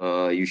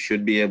 You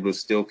should be able to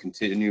still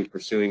continue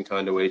pursuing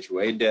condo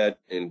HOA debt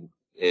and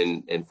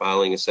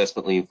filing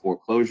assessment lien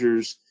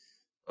foreclosures.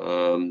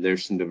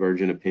 There's some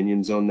divergent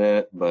opinions on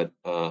that, but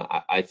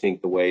I think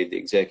the way the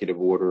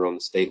executive order on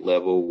the state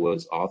level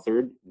was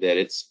authored, that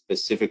it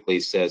specifically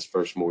says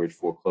first mortgage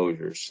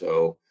foreclosures.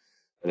 So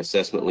an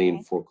assessment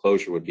lien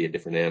foreclosure would be a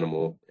different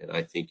animal, and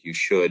I think you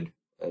should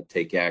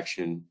take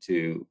action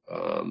to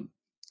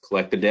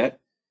collect the debt.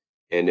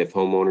 And if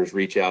homeowners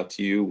reach out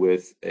to you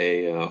with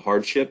a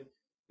hardship,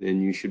 then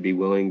you should be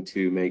willing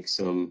to make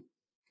some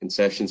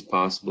concessions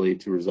possibly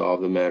to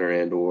resolve the matter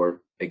and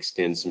or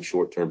extend some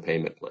short-term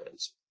payment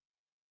plans.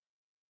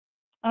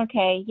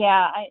 Okay,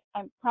 yeah,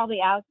 I'm probably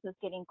Alex is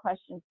getting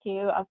questions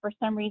too. For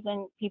some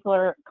reason, people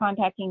are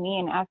contacting me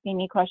and asking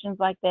me questions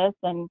like this,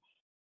 and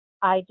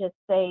I just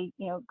say,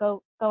 you know,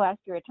 go ask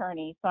your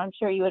attorney. So I'm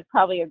sure you would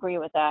probably agree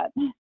with that.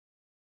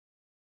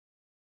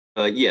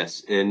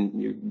 Yes, and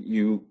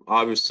you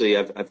obviously,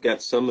 I've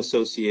got some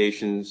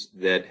associations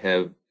that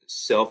have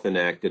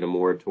self-enacted a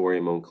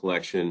moratorium on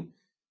collection.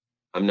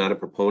 I'm not a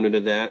proponent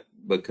of that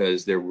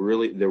because there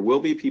will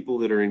be people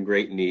that are in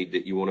great need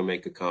that you want to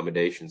make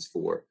accommodations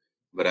for.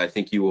 But I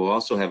think you will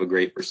also have a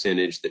great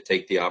percentage that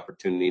take the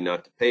opportunity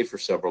not to pay for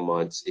several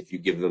months if you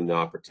give them the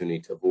opportunity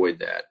to avoid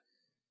that.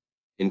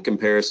 In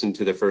comparison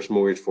to the first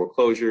mortgage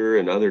foreclosure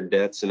and other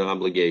debts and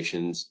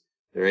obligations,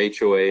 their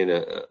HOA and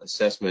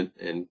assessment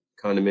and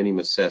condominium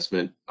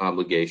assessment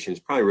obligations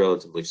probably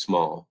relatively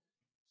small.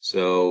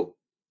 So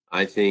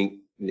I think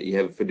that you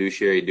have a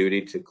fiduciary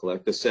duty to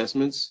collect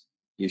assessments.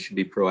 You should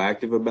be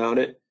proactive about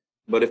it.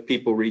 But if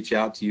people reach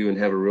out to you and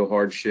have a real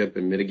hardship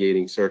and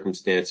mitigating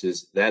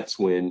circumstances, that's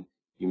when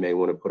you may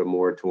want to put a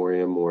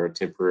moratorium or a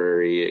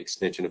temporary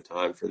extension of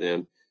time for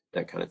them,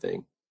 that kind of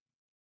thing.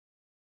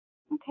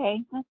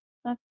 Okay,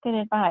 that's good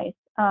advice.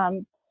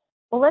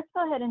 Well, let's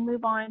go ahead and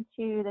move on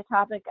to the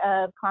topic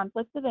of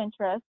conflicts of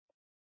interest.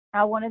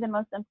 Now, one of the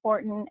most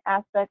important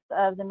aspects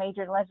of the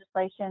major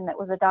legislation that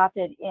was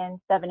adopted in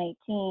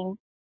 718-3027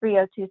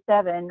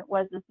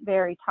 was this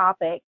very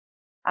topic.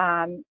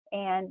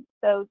 And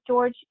so,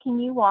 George, can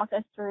you walk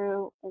us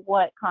through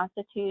what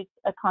constitutes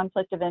a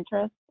conflict of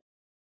interest?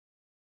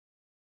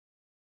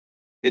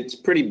 It's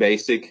pretty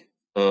basic.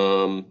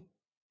 In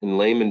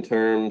layman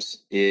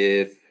terms,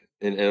 and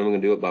I'm going to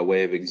do it by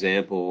way of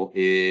example,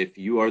 if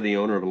you are the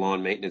owner of a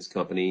lawn maintenance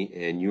company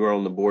and you are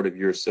on the board of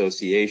your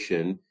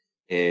association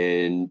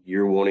and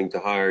you're wanting to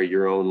hire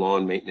your own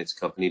lawn maintenance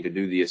company to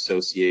do the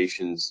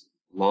association's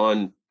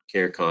lawn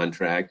care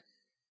contract,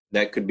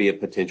 that could be a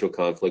potential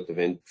conflict of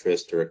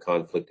interest or a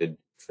conflicted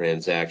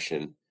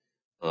transaction.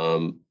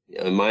 In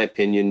my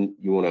opinion,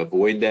 you want to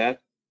avoid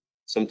that.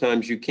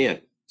 Sometimes you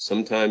can't.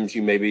 Sometimes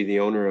you may be the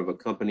owner of a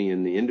company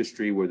in the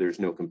industry where there's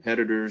no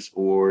competitors,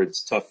 or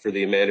it's tough for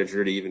the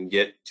manager to even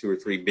get 2 or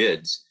 3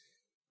 bids.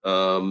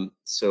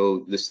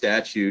 So the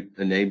statute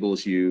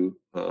enables you,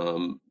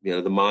 you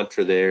know, the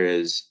mantra there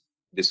is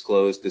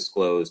disclose,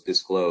 disclose,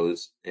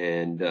 disclose,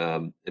 and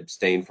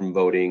abstain from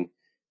voting,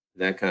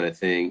 that kind of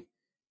thing.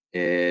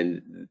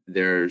 And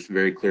there's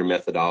very clear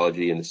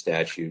methodology in the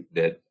statute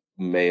that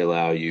may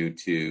allow you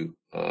to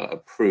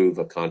approve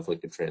a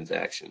conflict of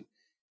transaction.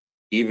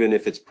 Even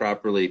if it's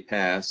properly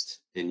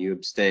passed and you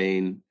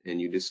abstain and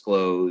you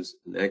disclose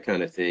and that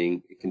kind of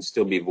thing, it can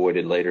still be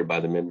voided later by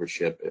the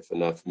membership if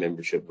enough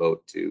membership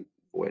vote to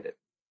void it.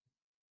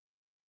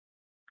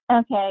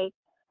 Okay,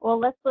 well,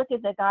 let's look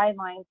at the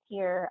guidelines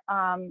here.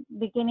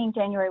 Beginning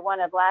January 1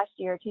 of last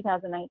year,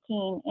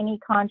 2019, any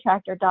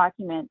contract or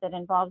document that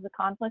involves a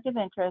conflict of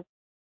interest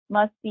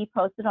must be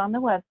posted on the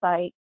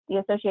website, the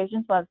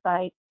association's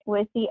website,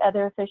 with the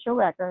other official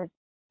records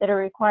that are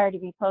required to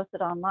be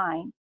posted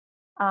online.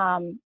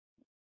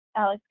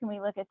 Alex, can we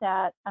look at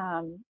that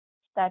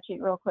statute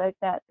real quick,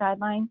 that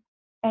guideline?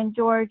 And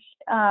George,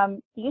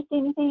 do you see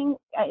anything?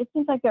 It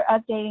seems like they're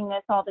updating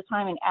this all the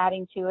time and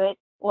adding to it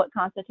what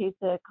constitutes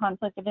a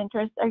conflict of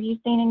interest. Are you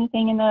seeing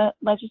anything in the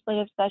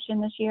legislative session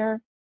this year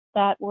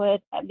that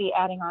would be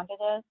adding on to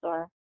this,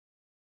 or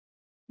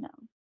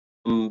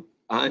no?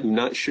 I'm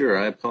not sure.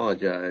 I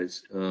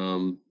apologize.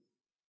 I'm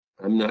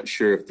not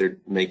sure if they're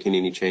making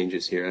any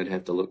changes here. I'd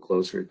have to look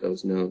closer at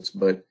those notes,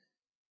 but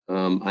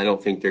I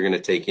don't think they're going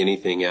to take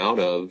anything out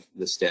of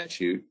the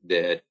statute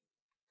that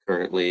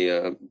currently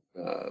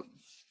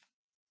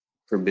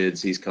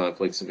forbids these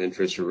conflicts of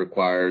interest or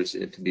requires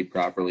it to be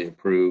properly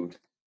approved.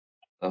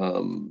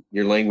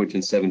 Your language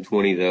in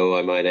 720, though,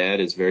 I might add,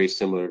 is very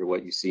similar to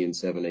what you see in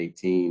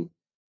 718.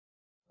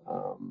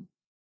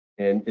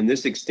 And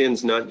this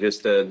extends not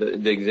just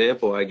the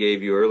example I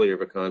gave you earlier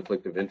of a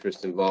conflict of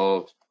interest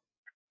involved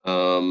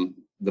the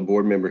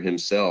board member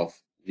himself.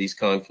 These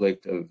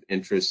conflict of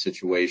interest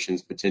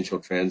situations, potential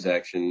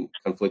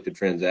conflicted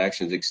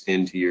transactions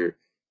extend to your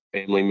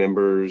family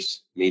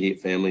members, immediate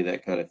family,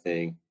 that kind of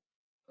thing.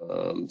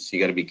 So you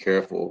got to be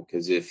careful,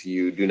 because if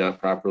you do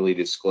not properly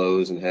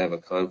disclose and have a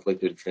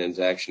conflicted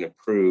transaction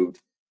approved,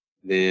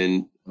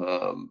 then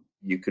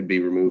you could be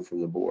removed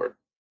from the board.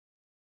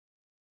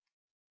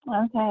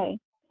 Okay,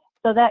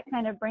 so that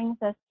kind of brings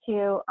us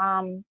to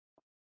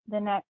the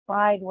next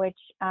slide, which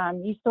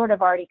you sort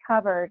of already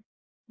covered.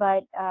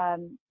 But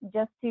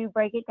just to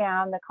break it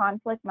down, the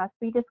conflict must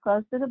be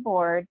disclosed to the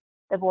board.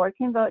 The board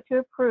can vote to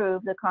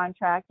approve the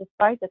contract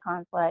despite the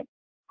conflict.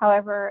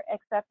 However,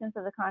 acceptance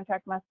of the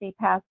contract must be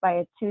passed by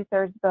a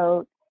 2/3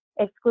 vote,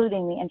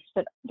 excluding the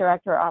interested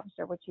director or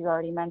officer, which you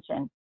already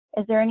mentioned.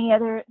 Is there any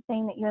other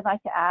thing that you would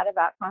like to add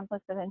about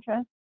conflicts of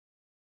interest?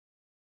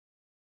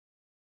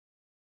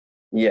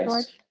 Yes.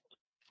 George?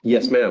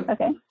 Yes, ma'am.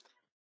 Okay.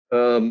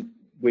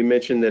 we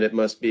mentioned that it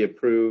must be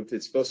approved.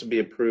 It's supposed to be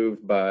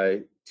approved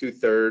by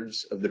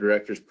 2/3 of the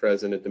directors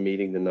present at the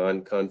meeting, the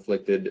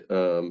non-conflicted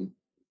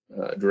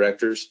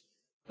directors.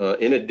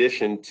 In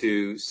addition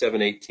to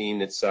 718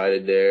 that's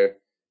cited there,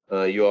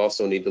 you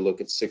also need to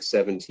look at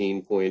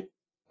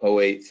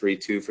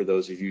 617.0832 for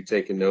those of you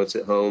taking notes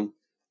at home.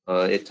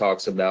 It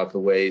talks about the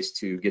ways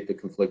to get the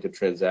conflicted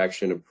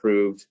transaction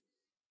approved.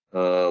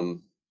 You're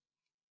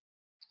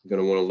going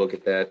to want to look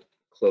at that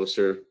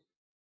closer.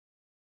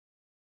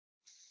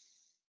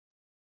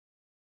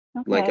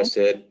 Okay. Like I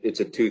said,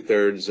 it's a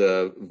 2/3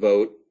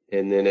 vote.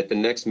 And then at the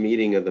next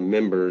meeting of the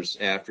members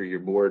after your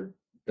board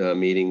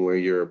meeting where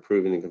you're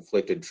approving the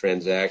conflicted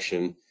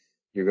transaction,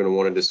 you're going to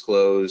want to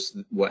disclose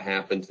what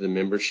happened to the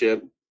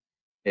membership.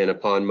 And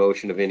upon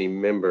motion of any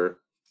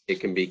member, it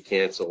can be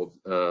canceled.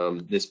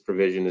 This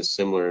provision is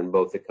similar in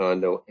both the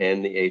condo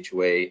and the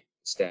HOA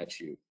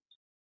statute.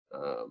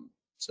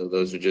 So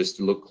those are just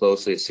look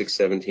closely at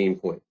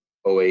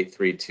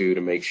 617.0832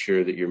 to make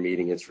sure that you're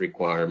meeting its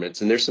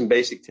requirements. And there's some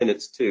basic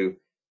tenets too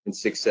in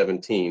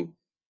 617.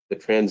 The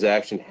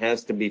transaction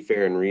has to be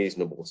fair and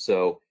reasonable.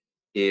 So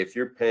if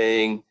you're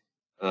paying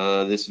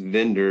this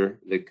vendor,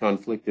 the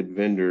conflicted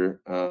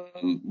vendor,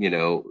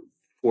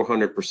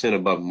 400%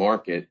 above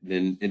market,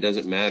 then it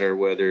doesn't matter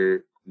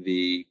whether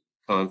the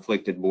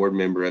conflicted board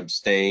member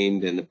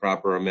abstained and the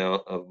proper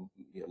amount of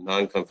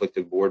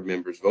non-conflicted board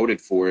members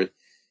voted for it.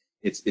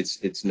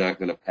 It's not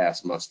going to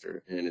pass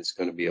muster, and it's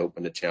going to be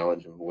open to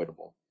challenge and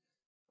avoidable.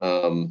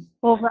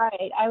 Well,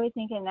 right. I would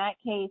think in that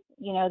case,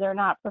 they're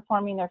not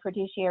performing their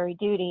fiduciary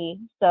duty,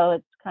 so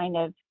it's kind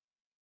of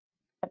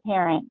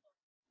apparent.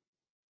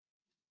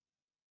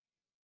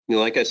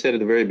 Like I said at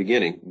the very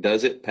beginning,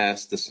 does it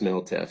pass the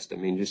smell test? I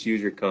mean, just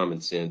use your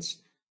common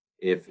sense.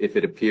 If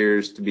it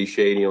appears to be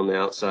shady on the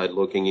outside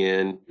looking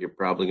in, you're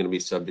probably going to be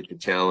subject to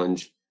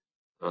challenge.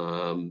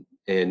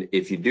 And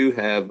if you do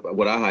have,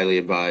 what I highly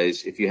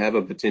advise, if you have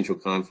a potential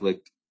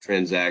conflict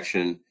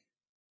transaction,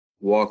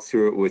 walk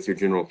through it with your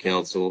general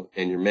counsel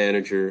and your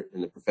manager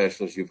and the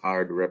professionals you've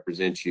hired to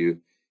represent you,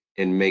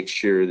 and make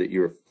sure that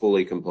you're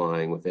fully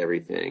complying with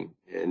everything.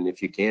 And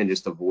if you can,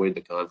 just avoid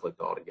the conflict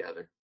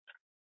altogether.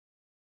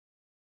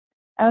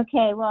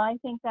 Okay, well, I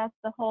think that's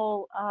the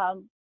whole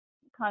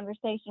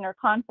conversation or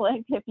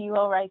conflict, if you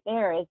will, right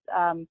there. Is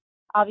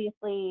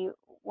obviously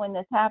when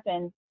this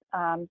happens,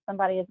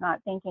 somebody is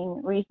not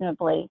thinking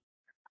reasonably.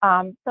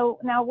 So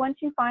now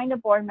once you find a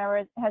board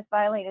member has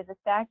violated the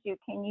statute,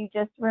 can you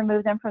just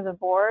remove them from the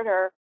board,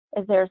 or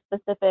is there a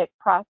specific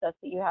process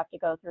that you have to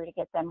go through to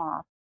get them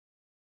off?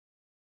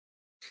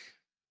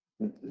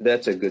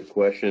 That's a good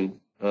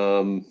question.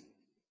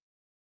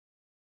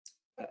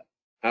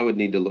 I would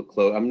need to look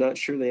close. I'm not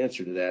sure the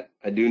answer to that.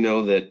 I do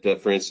know that,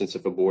 for instance,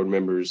 if a board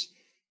member's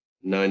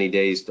 90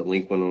 days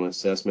delinquent on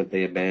assessment,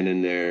 they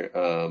abandon their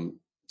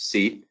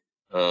seat.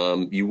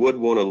 You would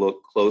want to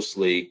look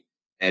closely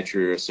at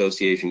your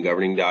association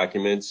governing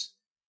documents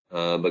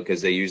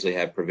because they usually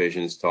have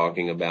provisions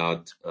talking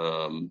about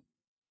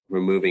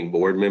removing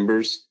board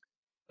members.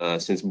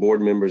 Since board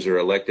members are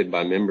elected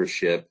by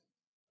membership,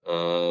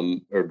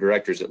 or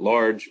directors at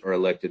large are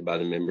elected by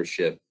the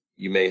membership,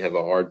 you may have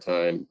a hard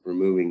time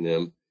removing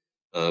them,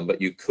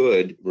 but you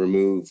could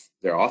remove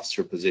their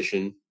officer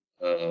position.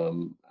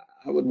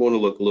 I would want to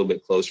look a little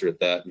bit closer at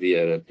that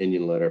via an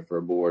opinion letter for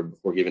a board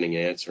before giving an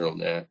answer on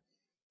that.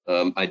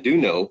 I do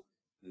know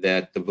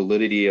that the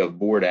validity of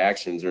board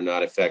actions are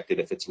not affected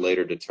if it's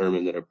later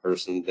determined that a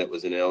person that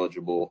was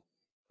ineligible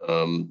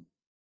to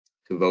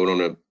vote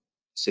on a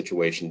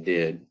situation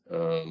did.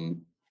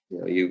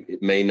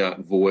 It may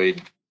not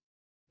void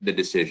the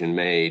decision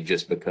made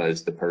just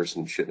because the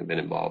person shouldn't have been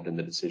involved in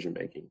the decision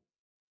making.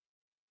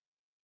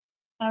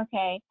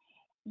 Okay.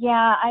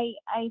 Yeah, I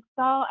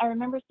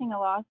remember seeing a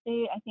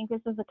lawsuit, I think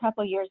this was a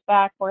couple years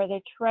back, where the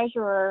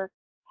treasurer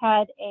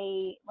had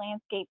a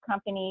landscape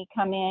company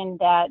come in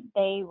that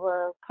they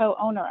were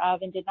co-owner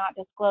of and did not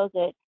disclose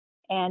it.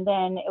 And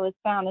then it was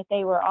found that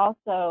they were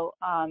also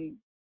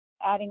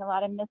adding a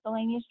lot of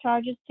miscellaneous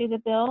charges to the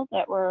bill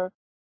that were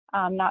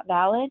not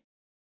valid.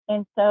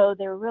 And so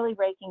they're really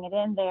raking it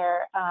in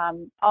there.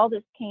 All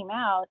this came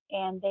out,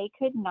 and they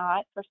could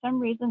not, for some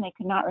reason, they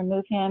could not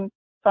remove him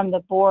from the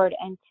board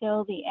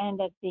until the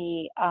end of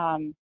the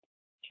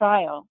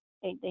trial.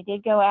 They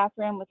did go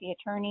after him with the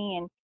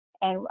attorney,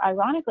 and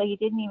ironically, he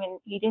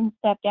didn't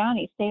step down.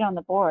 He stayed on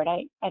the board.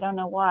 I don't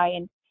know why.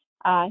 And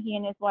he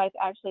and his wife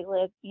actually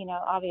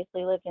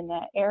obviously lived in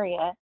the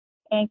area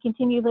and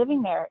continued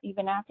living there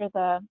even after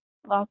the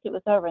lawsuit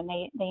was over. And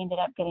they ended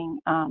up getting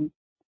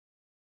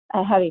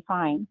a heavy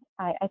fine.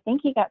 I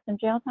think he got some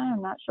jail time.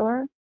 I'm not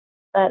sure,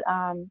 but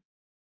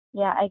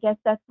yeah, I guess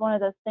that's one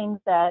of those things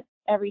that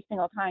every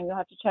single time you'll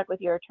have to check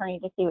with your attorney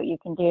to see what you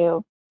can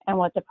do and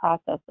what the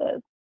process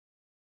is.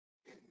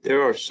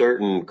 There are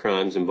certain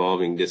crimes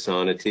involving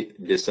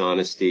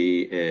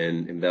dishonesty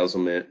and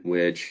embezzlement,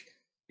 which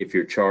if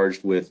you're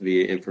charged with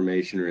via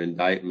information or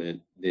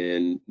indictment,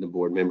 then the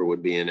board member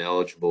would be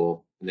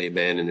ineligible and they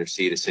abandon their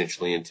seat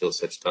essentially until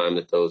such time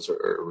that those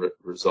are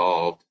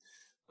resolved.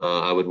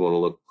 I would want to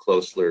look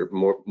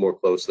more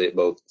closely at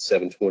both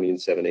 720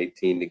 and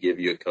 718 to give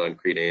you a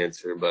concrete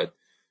answer. But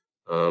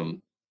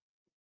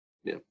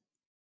yeah.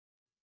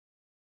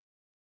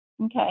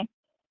 Okay.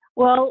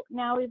 Well,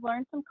 now we've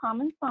learned some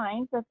common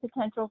signs of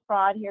potential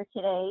fraud here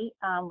today.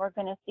 We're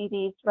going to see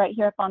these right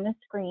here up on the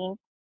screen.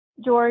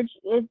 George,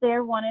 is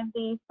there one of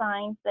these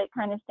signs that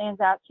kind of stands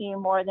out to you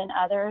more than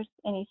others?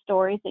 Any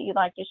stories that you'd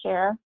like to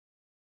share?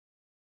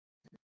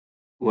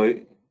 Well,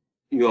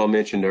 you all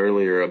mentioned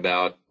earlier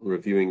about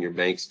reviewing your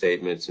bank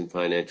statements and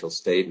financial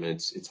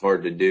statements. It's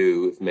hard to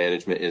do if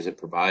management isn't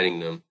providing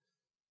them,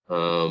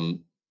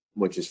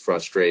 which is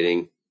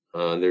frustrating.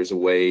 There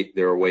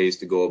are ways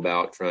to go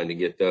about trying to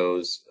get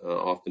those.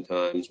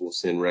 Oftentimes we'll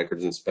send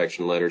records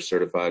inspection letters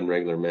certified in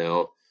regular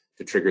mail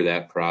to trigger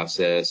that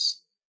process.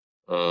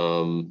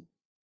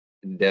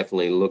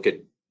 Definitely look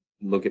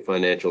at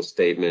financial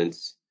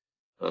statements.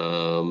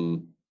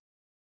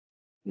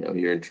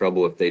 You're in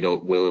trouble if they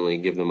don't willingly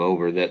give them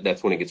over.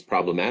 That's when it gets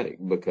problematic,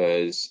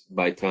 because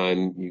by the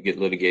time you get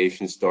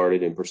litigation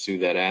started and pursue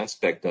that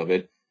aspect of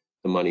it,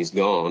 the money's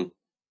gone.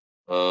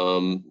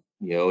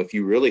 If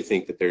you really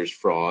think that there's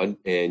fraud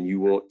and you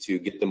want to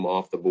get them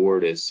off the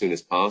board as soon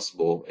as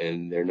possible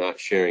and they're not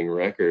sharing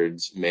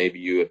records, maybe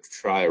you have to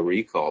try a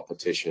recall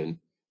petition.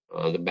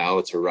 The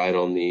ballots are right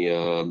on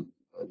the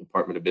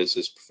Department of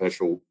Business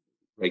Professional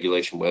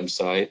Regulation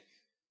website.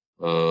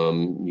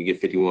 You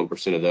get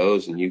 51% of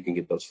those and you can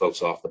get those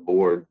folks off the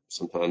board.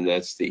 Sometimes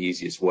that's the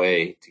easiest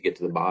way to get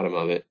to the bottom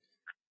of it.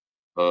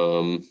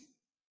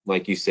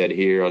 Like you said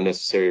here,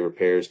 unnecessary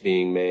repairs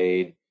being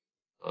made.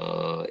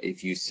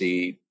 If you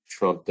see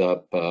trumped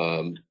up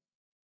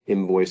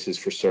invoices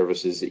for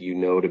services that you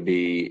know to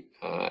be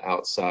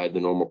outside the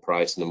normal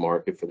price in the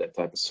market for that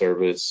type of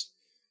service.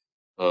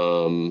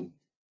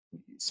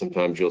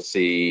 Sometimes you'll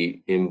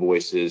see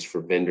invoices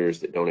for vendors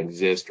that don't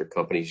exist or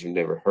companies you've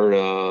never heard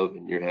of,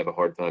 and you have a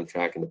hard time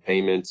tracking the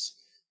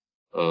payments.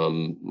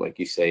 Like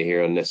you say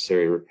here,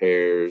 unnecessary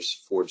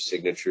repairs, forged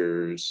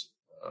signatures,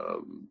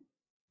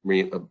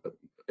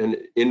 an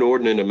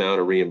inordinate amount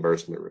of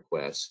reimbursement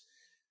requests.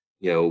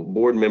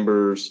 Board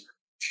members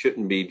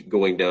shouldn't be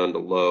going down to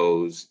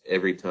Lowe's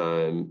every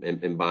time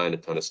and buying a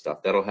ton of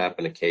stuff. That'll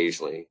happen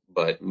occasionally,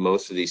 but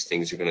most of these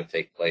things are going to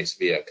take place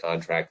via a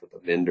contract with a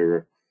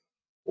vendor,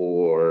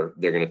 or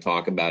they're going to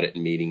talk about it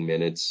in meeting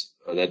minutes.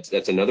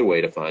 That's another way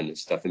to find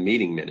this stuff in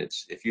meeting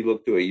minutes. If you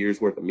look through a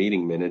year's worth of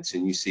meeting minutes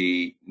and you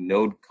see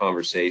no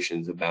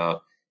conversations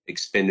about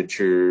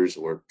expenditures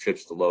or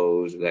trips to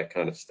Lowe's or that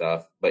kind of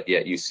stuff, but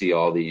yet you see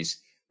all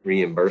these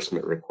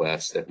reimbursement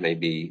requests, that may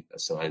be a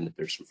sign that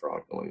there's some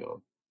fraud going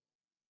on.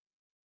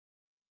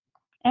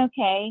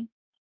 Okay,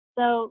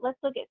 so let's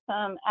look at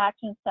some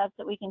action steps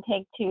that we can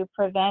take to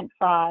prevent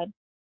fraud.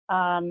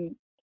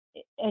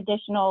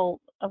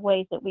 Additional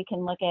ways that we can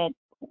look at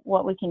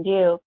what we can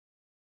do.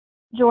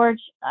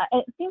 George,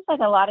 it seems like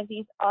a lot of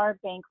these are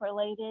bank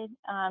related.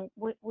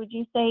 Would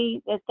you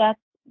say that that's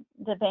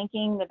the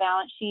banking, the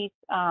balance sheets,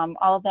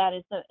 all of that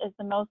is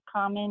the most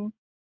common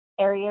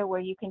area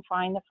where you can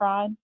find the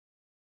fraud?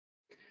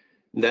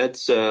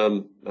 That's,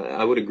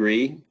 I would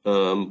agree.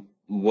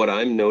 What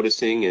I'm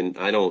noticing, and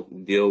I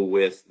don't deal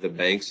with the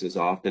banks as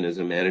often as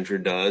a manager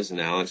does, and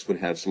Alex would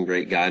have some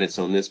great guidance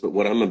on this, but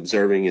what I'm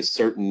observing is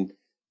certain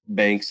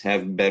banks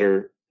have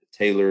better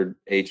tailored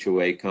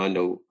HOA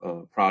condo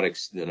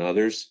products than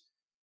others.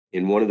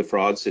 In one of the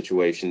fraud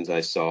situations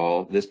I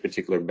saw, this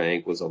particular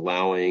bank was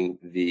allowing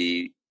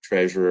the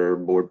treasurer,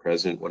 board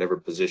president, whatever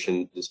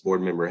position this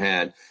board member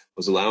had,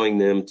 was allowing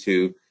them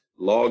to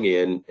log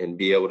in and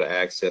be able to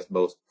access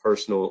both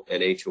personal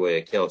and HOA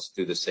accounts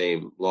through the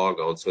same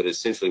logon. So it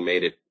essentially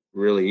made it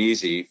really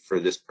easy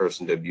for this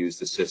person to abuse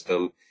the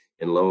system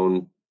and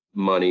loan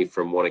money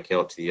from one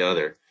account to the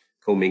other,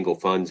 commingle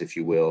funds, if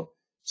you will.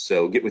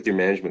 So get with your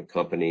management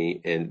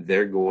company and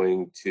they're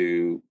going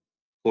to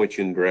point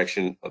you in the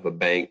direction of a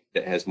bank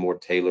that has more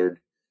tailored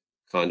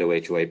condo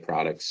HOA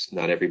products.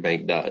 Not every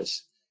bank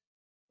does.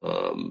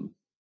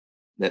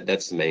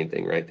 That's the main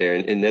thing right there.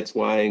 And that's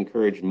why I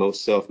encourage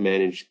most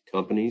self-managed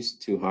companies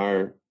to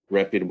hire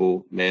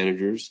reputable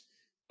managers.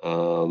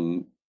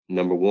 Number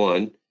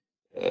one,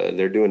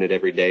 they're doing it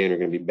every day and are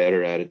going to be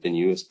better at it than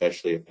you,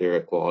 especially if they're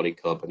a quality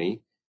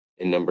company.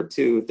 And number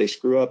two, if they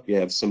screw up, you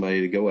have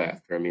somebody to go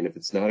after. I mean, if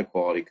it's not a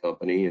quality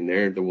company and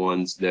they're the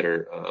ones that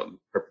are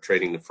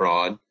perpetrating the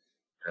fraud,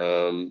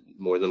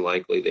 more than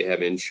likely they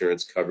have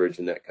insurance coverage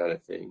and that kind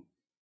of thing.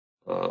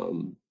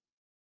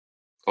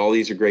 All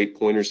these are great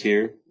pointers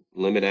here.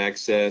 Limit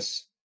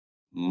access,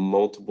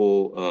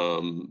 multiple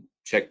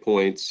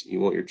checkpoints. You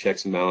want your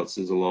checks and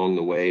balances along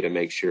the way to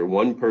make sure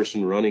one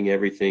person running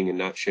everything and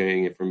not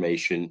sharing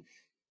information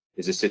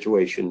is a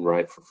situation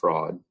ripe for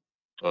fraud.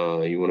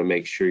 You want to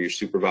make sure you're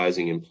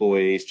supervising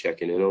employees,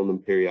 checking in on them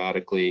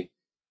periodically.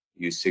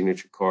 Use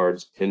signature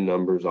cards, PIN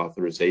numbers,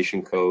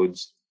 authorization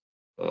codes.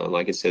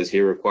 Like it says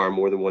here, require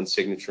more than one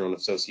signature on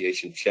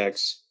association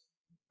checks.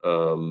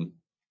 And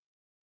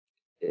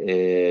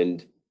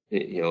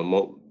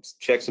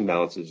checks and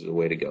balances is the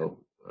way to go.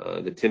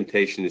 The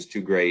temptation is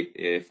too great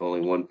if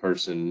only one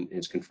person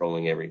is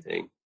controlling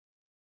everything.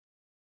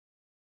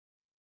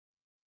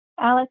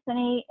 Alex,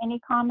 any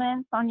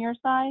comments on your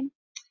side?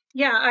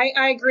 Yeah,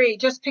 I agree.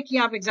 Just picking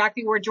up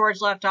exactly where George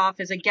left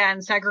off is,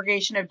 again,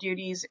 segregation of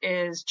duties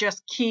is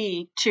just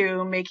key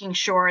to making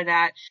sure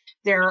that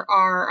there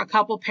are a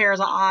couple pairs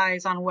of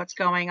eyes on what's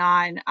going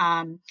on.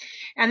 And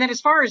then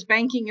as far as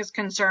banking is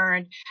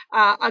concerned,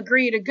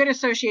 agreed, a good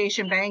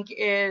association bank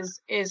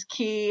is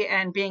key,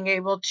 and being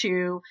able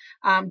to,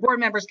 board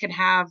members can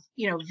have,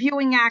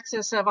 viewing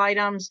access of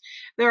items.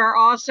 There are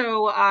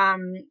also,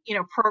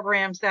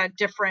 programs that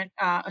different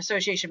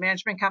association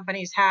management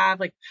companies have.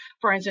 Like,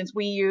 for instance,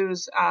 we use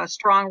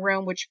Strong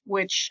Room, which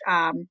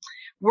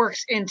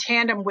works in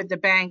tandem with the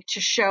bank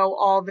to show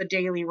all the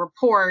daily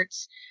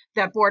reports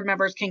that board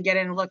members can get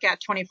in and look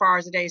at 24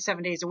 hours a day,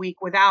 7 days a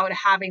week, without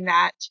having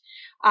that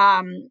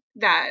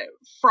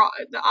fraud,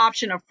 the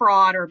option of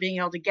fraud, or being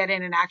able to get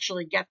in and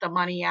actually get the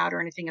money out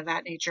or anything of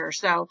that nature.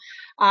 So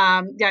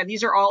yeah,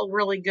 these are all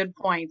really good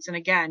points. And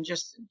again,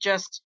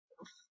 just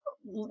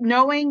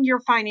knowing your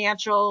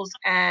financials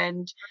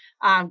and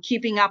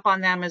keeping up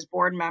on them as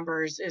board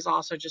members is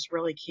also just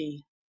really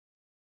key.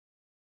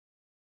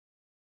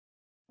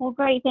 Well,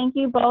 great. Thank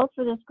you both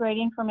for this great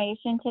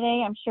information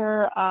today. I'm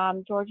sure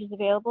George is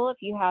available if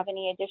you have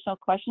any additional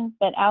questions.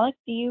 But Alex,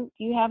 do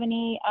you have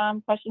any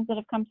questions that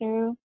have come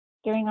through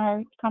during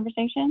our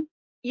conversation?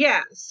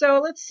 Yeah. So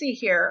let's see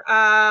here.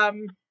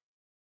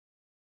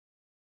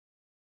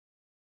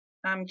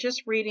 I'm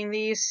just reading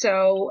these.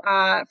 So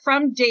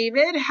from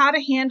David, how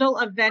to handle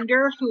a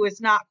vendor who is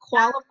not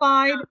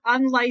qualified,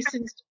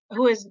 unlicensed,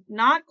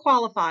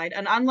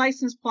 an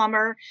unlicensed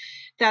plumber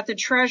that the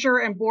treasurer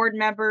and board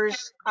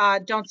members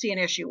don't see an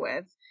issue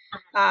with.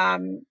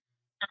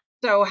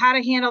 So how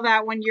to handle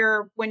that when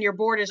your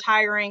board is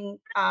hiring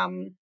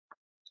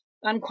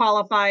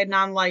unqualified,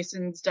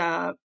 non-licensed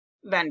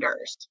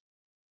vendors.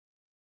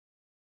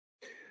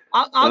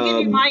 I'll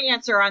give you my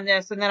answer on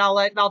this, and then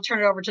I'll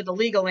turn it over to the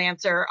legal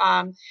answer.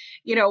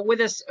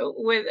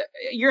 With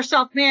you're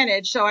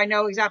self-managed, so I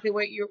know exactly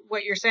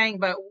what you're saying.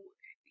 But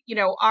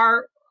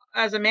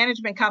as a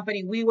management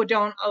company, we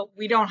don't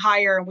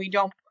hire, and we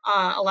don't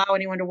allow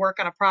anyone to work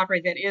on a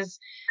property that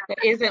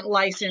isn't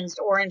licensed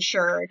or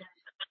insured.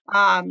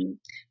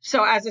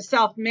 So as a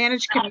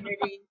self-managed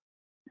community,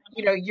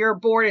 your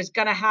board is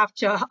going to have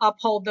to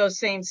uphold those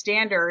same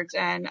standards.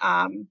 And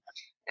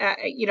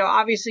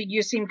obviously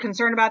you seem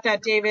concerned about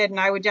that, David, and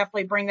I would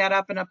definitely bring that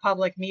up in a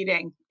public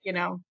meeting,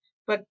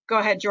 but go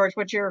ahead, George,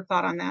 what's your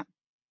thought on that?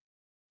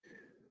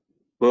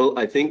 Well,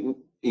 I think,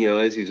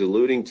 as he's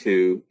alluding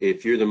to,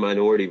 if you're the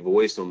minority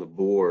voice on the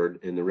board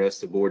and the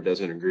rest of the board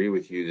doesn't agree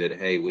with you that,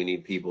 hey, we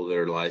need people that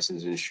are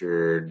licensed,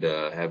 insured,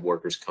 have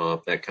workers'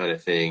 comp, that kind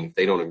of thing, if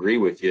they don't agree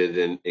with you,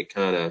 then it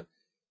kind of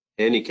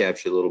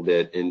handicaps you a little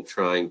bit in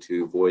trying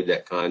to void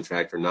that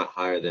contract or not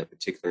hire that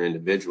particular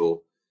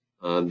individual.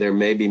 There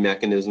may be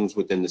mechanisms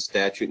within the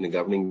statute and the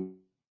governing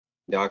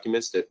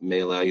documents that may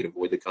allow you to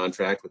void the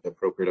contract with the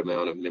appropriate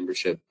amount of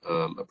membership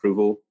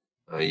approval.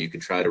 You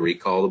could try to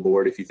recall the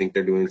board if you think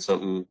they're doing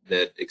something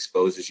that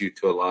exposes you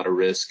to a lot of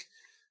risk,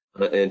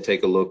 and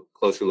take a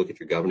closer look at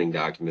your governing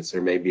documents.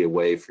 There may be a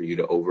way for you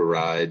to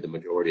override the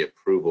majority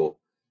approval.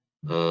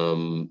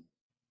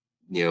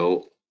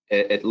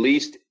 At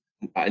least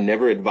I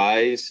never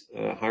advise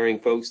hiring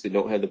folks that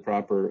don't have the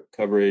proper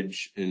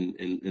coverage and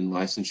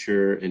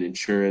licensure and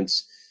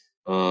insurance.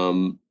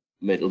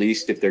 At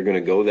least if they're going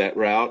to go that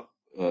route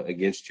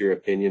against your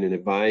opinion and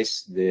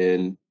advice,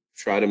 then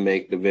try to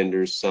make the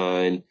vendors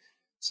sign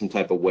some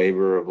type of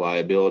waiver of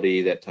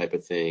liability, that type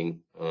of thing,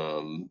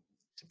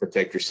 to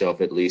protect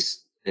yourself at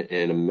least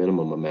in a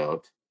minimum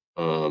amount.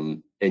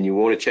 And you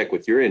want to check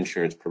with your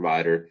insurance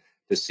provider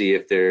to see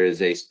if there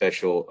is a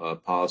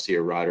special policy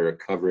or rider or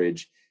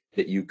coverage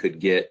that you could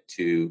get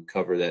to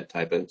cover that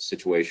type of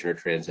situation or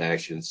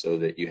transaction so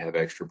that you have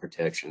extra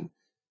protection.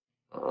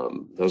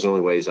 Those are the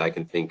only ways I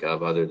can think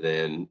of, other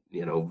than,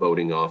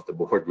 voting off the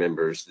board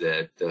members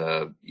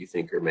that you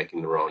think are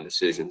making the wrong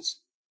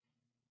decisions.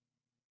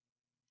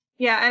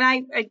 Yeah, and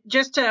I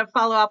just to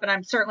follow up, and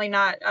I'm certainly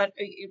not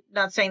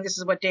saying this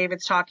is what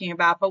David's talking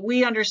about, but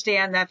we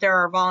understand that there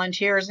are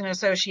volunteers in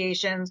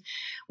associations.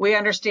 We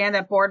understand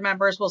that board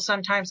members will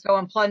sometimes go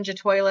and plunge a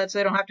toilet so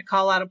they don't have to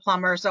call out a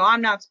plumber. So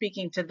I'm not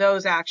speaking to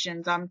those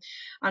actions. I'm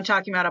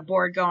talking about a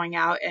board going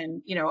out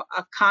and,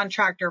 a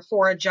contractor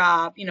for a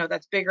job,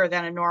 that's bigger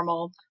than a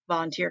normal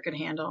volunteer could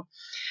handle.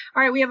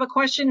 All right, we have a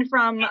question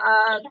from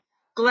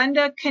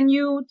Glenda. Can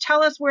you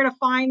tell us where to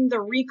find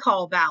the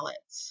recall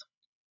ballots?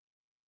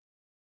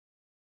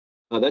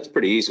 That's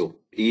pretty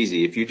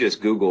easy. If you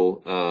just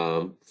Google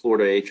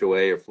Florida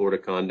HOA or Florida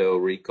Condo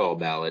recall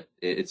ballot,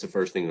 it's the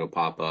first thing that'll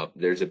pop up.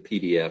 There's a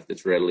PDF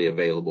that's readily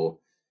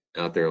available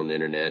out there on the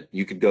internet.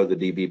 You could go to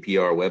the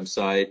DBPR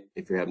website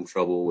if you're having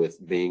trouble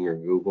with Bing or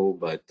Google,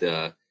 but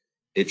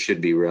it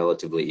should be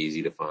relatively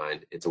easy to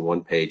find. It's a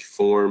one-page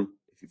form.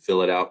 If you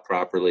fill it out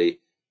properly,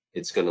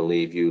 it's going to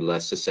leave you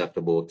less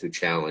susceptible to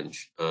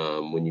challenge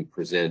when you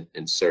present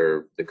and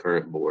serve the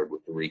current board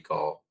with the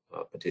recall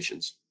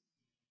petitions.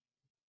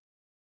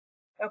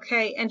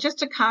 Okay, and just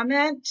to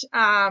comment,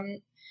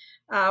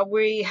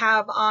 we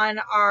have on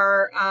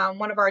our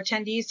one of our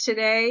attendees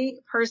today,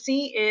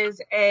 Percy, is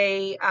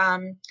a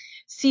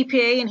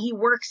CPA, and he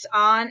works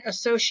on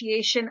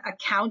association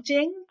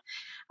accounting.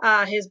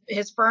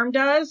 His firm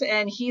does,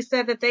 and he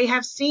said that they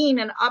have seen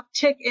an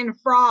uptick in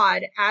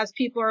fraud as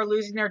people are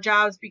losing their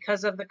jobs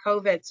because of the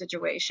COVID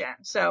situation.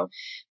 So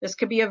this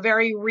could be a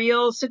very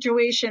real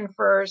situation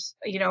for,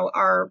 you know,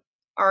 our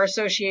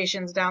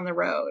associations down the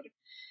road.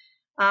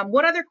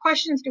 What other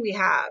questions do we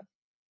have?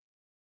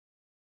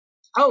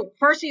 Oh,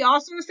 Percy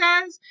also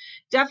says,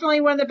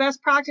 definitely one of the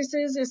best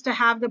practices is to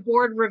have the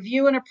board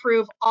review and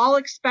approve all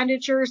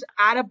expenditures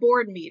at a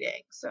board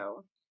meeting.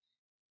 So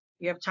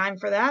you have time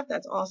for that.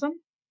 That's awesome.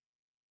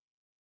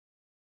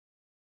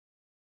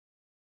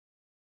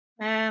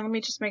 And let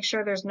me just make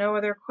sure there's no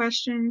other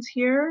questions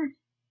here.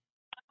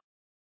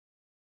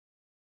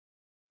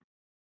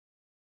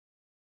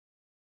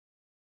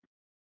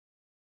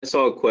 I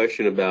saw a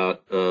question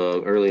about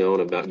early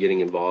on about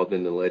getting involved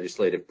in the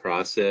legislative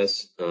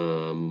process.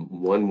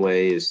 One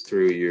way is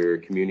through your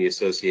Community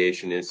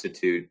Association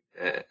Institute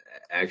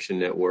Action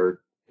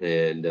Network,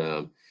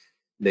 and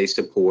they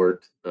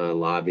support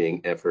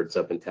lobbying efforts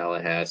up in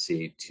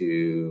Tallahassee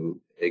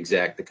to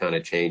exact the kind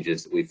of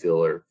changes that we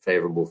feel are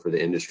favorable for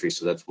the industry.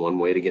 So that's one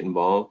way to get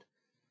involved.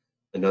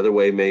 Another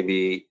way may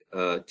be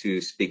to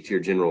speak to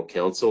your general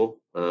counsel.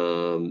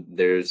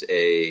 There's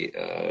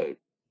a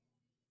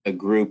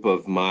group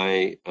of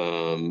my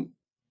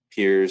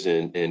peers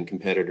and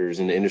competitors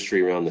in the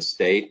industry around the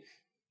state,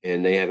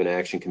 and they have an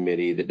action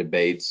committee that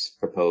debates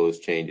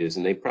proposed changes,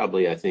 and they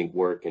probably, I think,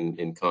 work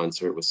in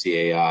concert with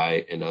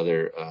CAI and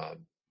other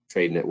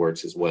trade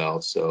networks as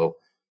well. So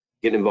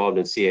getting involved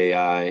in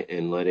CAI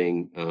and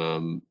letting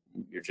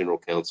your general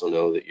counsel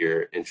know that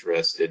you're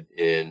interested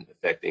in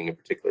affecting a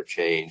particular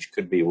change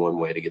could be one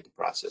way to get the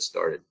process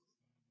started.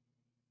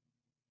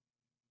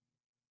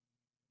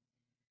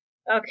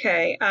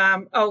 Okay.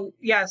 Oh,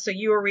 yeah. So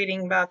you were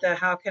reading about the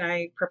how can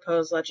I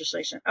propose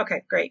legislation?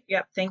 Okay, great.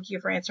 Yep. Thank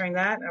you for answering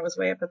that. I was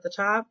way up at the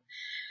top.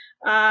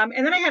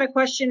 And then I had a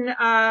question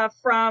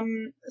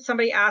from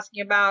somebody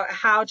asking about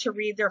how to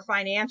read their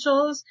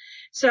financials.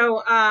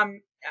 So,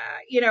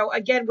 you know,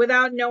 again,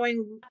 without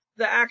knowing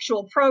the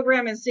actual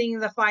program and seeing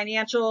the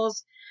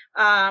financials,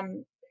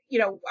 you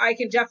know, I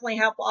can definitely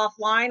help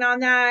offline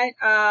on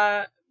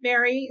that,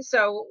 Mary.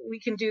 So we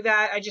can do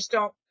that. I just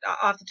don't,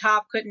 off the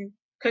top, couldn't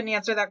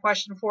answer that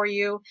question for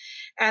you.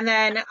 And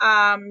then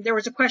there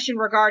was a question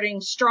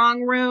regarding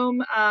Strong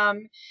Room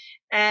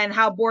and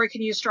how board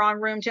can use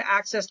Strong Room to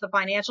access the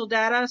financial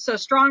data. So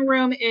Strong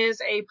Room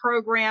is a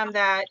program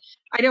that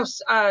I know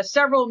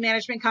several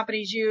management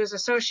companies use.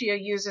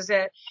 Associo uses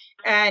it,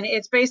 and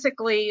it's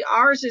basically,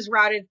 ours is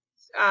routed,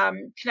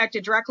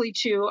 connected directly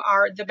to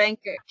the bank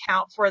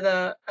account for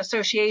the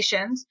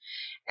associations.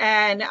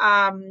 And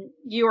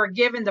you are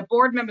given, the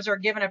board members are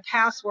given a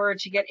password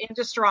to get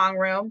into Strong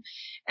Room,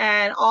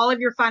 and all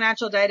of your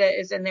financial data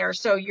is in there.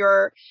 So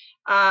your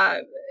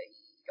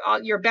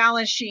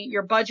balance sheet,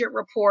 your budget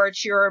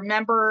reports, your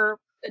member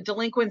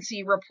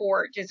delinquency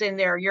report is in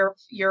there.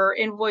 Your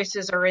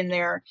invoices are in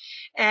there,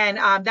 and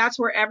that's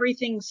where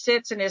everything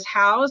sits and is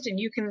housed. And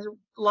you can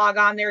log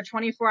on there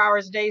 24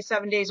 hours a day,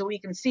 7 days a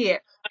week, and see it.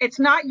 It's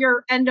not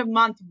your end of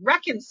month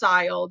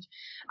reconciled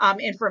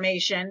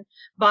information,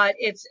 but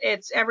it's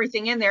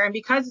everything in there. And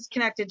because it's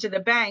connected to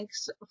the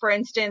banks, for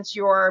instance,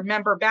 your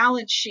member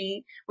balance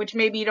sheet, which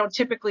maybe you don't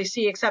typically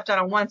see except on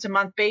a once a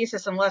month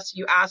basis unless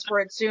you ask for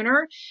it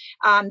sooner,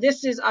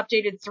 this is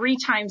updated 3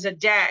 times a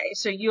day.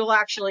 So you'll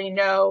actually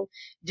know,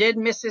 did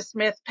Mrs.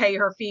 Smith pay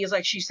her fees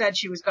like she said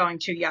she was going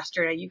to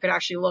yesterday? You could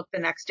actually look the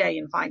next day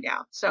and find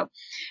out. So,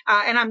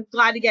 and I'm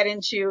glad to get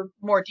into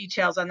more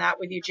details on that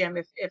with you, Jim,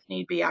 if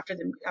need be after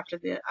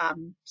the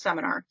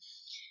seminar.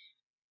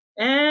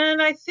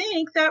 And I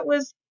think that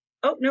was,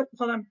 oh, no,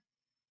 hold on.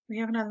 We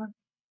have another one.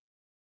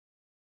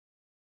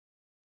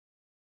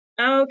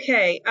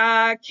 Okay.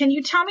 Can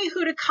you tell me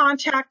who to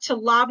contact to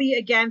lobby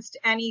against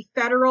any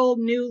federal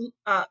new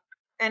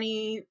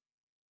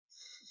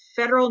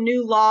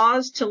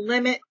laws to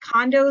limit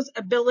condos'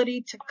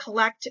 ability to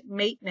collect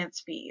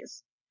maintenance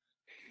fees?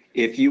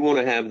 If you want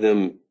to have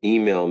them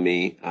email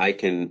me, I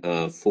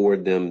can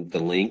forward them the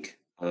link.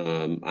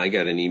 I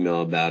got an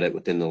email about it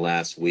within the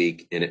last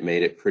week, and it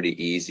made it pretty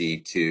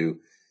easy to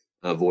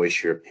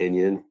voice your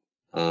opinion.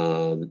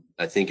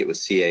 I think it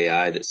was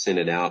CAI that sent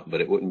it out, but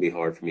it wouldn't be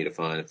hard for me to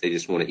find. If they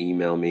just want to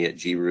email me at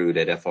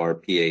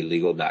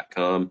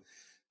grood@frpalegal.com,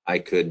 I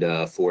could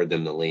forward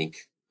them the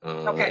link,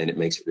 Okay. and it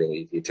makes it really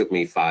easy. It took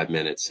me 5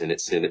 minutes, and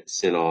it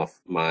sent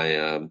off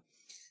my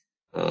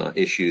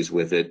issues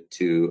with it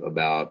to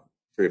about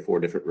 3 or 4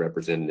 different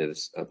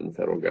representatives up in the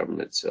federal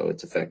government, so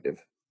it's effective.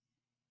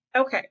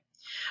 Okay.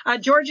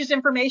 George's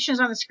information is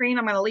on the screen.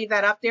 I'm going to leave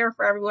that up there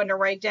for everyone to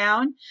write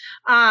down.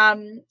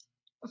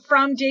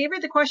 From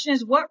David, the question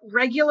is, what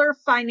regular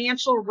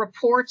financial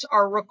reports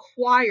are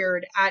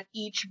required at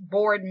each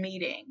board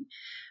meeting?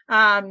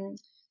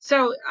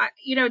 So,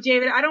 you know,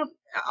 David,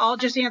 I'll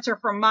just answer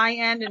from my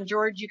end, and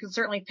George, you can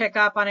certainly pick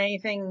up on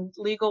anything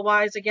legal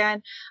wise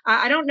again.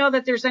 I don't know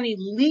that there's any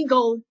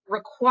legal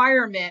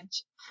requirement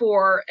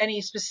for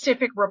any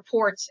specific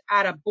reports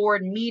at a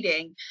board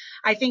meeting.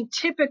 I think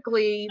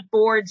typically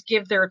boards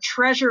give their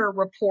treasurer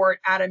report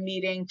at a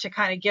meeting to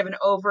kind of give an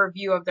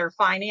overview of their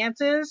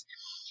finances.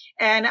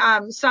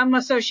 And some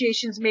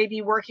associations may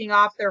be working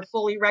off their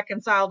fully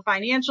reconciled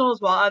financials,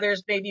 while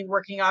others may be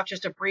working off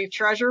just a brief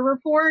treasurer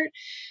report.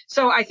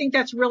 So I think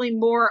that's really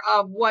more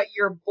of what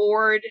your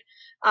board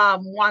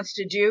wants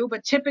to do.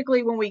 But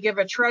typically when we give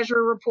a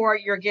treasurer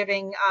report, you're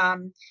giving,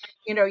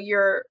 you know,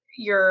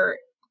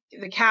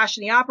 the cash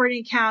in the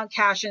operating account,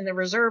 cash in the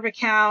reserve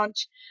account,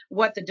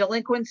 what the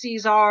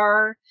delinquencies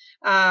are,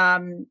 you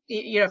know,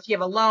 if you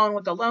have a loan,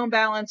 what the loan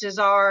balances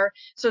are.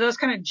 So those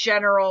kind of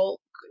general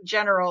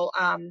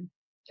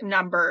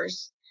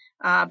numbers.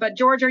 But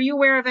George, are you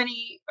aware of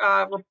any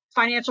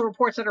financial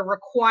reports that are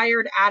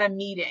required at a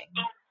meeting?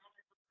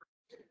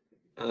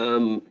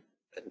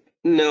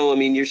 No, I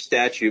mean, your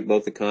statute,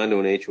 both the condo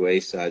and HOA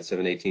side,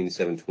 718 and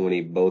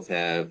 720, both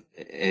have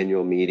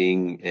annual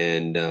meeting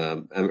and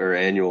or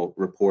annual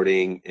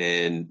reporting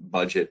and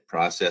budget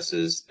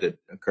processes that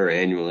occur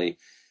annually.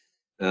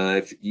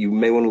 If you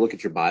may want to look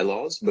at your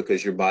bylaws,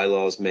 because your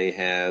bylaws may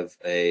have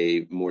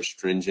a more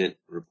stringent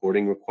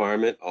reporting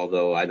requirement,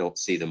 although I don't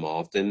see them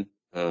often.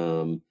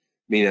 I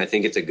mean, I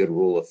think it's a good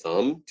rule of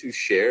thumb to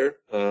share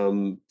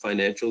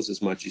financials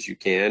as much as you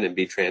can and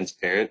be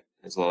transparent,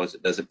 as long as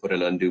it doesn't put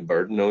an undue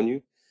burden on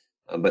you.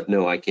 But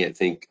no, I can't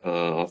think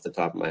off the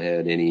top of my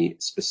head any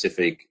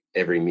specific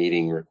every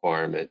meeting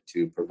requirement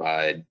to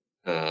provide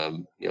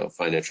you know,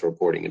 financial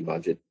reporting and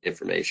budget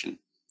information.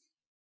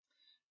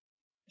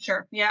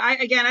 Sure. Yeah.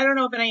 I don't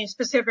know of any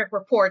specific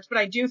reports, but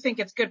I do think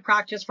it's good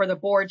practice for the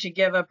board to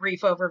give a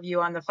brief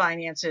overview on the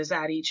finances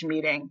at each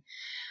meeting.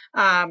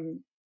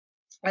 And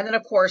then,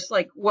 of course,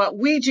 like what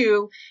we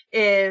do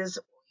is,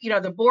 you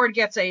know, the board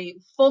gets a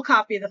full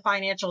copy of the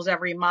financials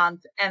every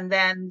month, and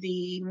then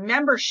the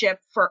membership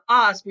for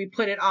us, we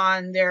put it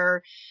on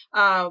their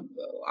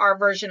our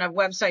version of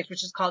websites,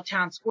 which is called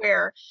Town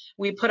Square.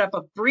 We put up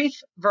a brief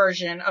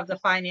version of the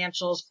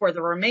financials for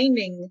the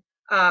remaining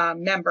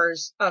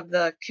members of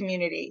the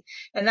community,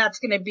 and that's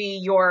going to be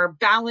your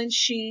balance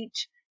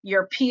sheet,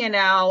 your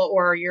P&L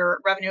or your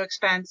revenue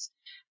expense,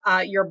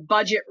 your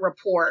budget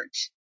report.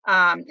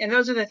 And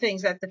those are the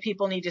things that the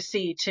people need to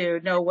see to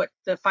know what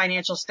the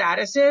financial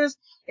status is.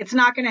 It's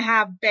not going to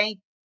have bank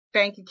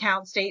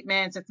account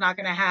statements. It's not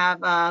going to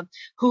have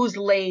who's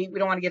late. We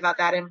don't want to give out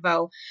that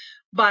info,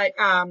 but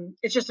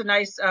it's just a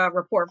nice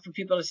report for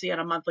people to see on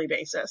a monthly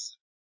basis.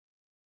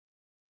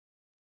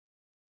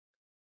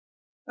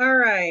 All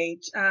right.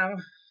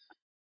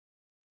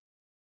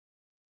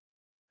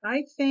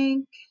 I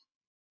think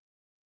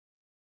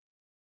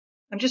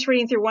I'm just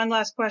reading through one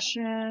last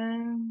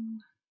question.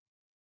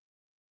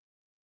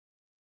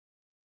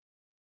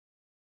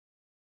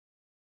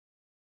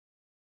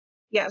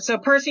 Yeah, so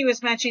Percy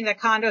was mentioning that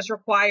condos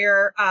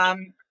require,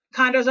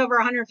 condos over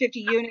 150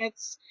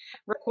 units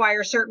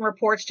require certain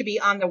reports to be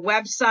on the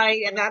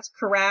website, and that's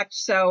correct.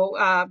 So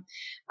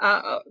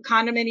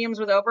condominiums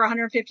with over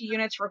 150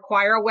 units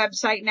require a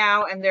website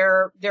now, and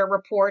their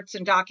reports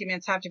and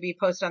documents have to be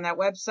posted on that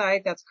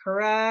website. That's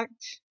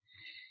correct.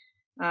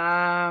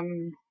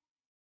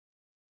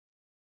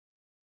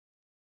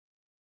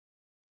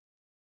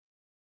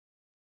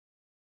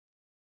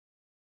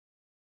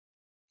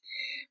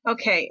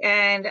 Okay,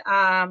 and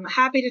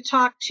happy to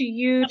talk to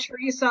you,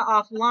 Teresa,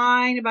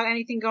 offline about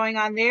anything going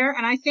on there.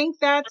 And I think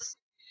that's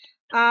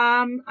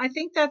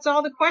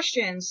all the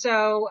questions.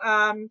 So,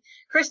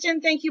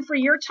 Kristen, thank you for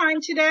your time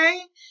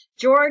today.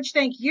 George,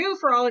 thank you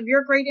for all of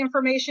your great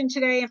information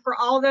today, and for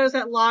all those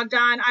that logged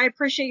on. I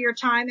appreciate your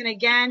time. And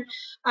again,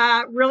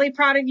 really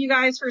proud of you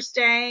guys for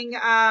staying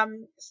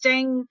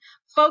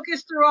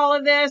focused through all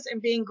of this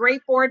and being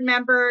great board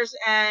members.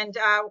 And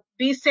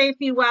be safe,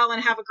 be well,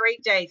 and have a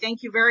great day.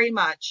 Thank you very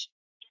much.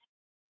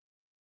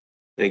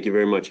 Thank you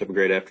very much. Have a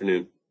great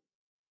afternoon.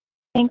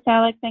 Thanks,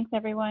 Alex. Thanks,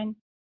 everyone.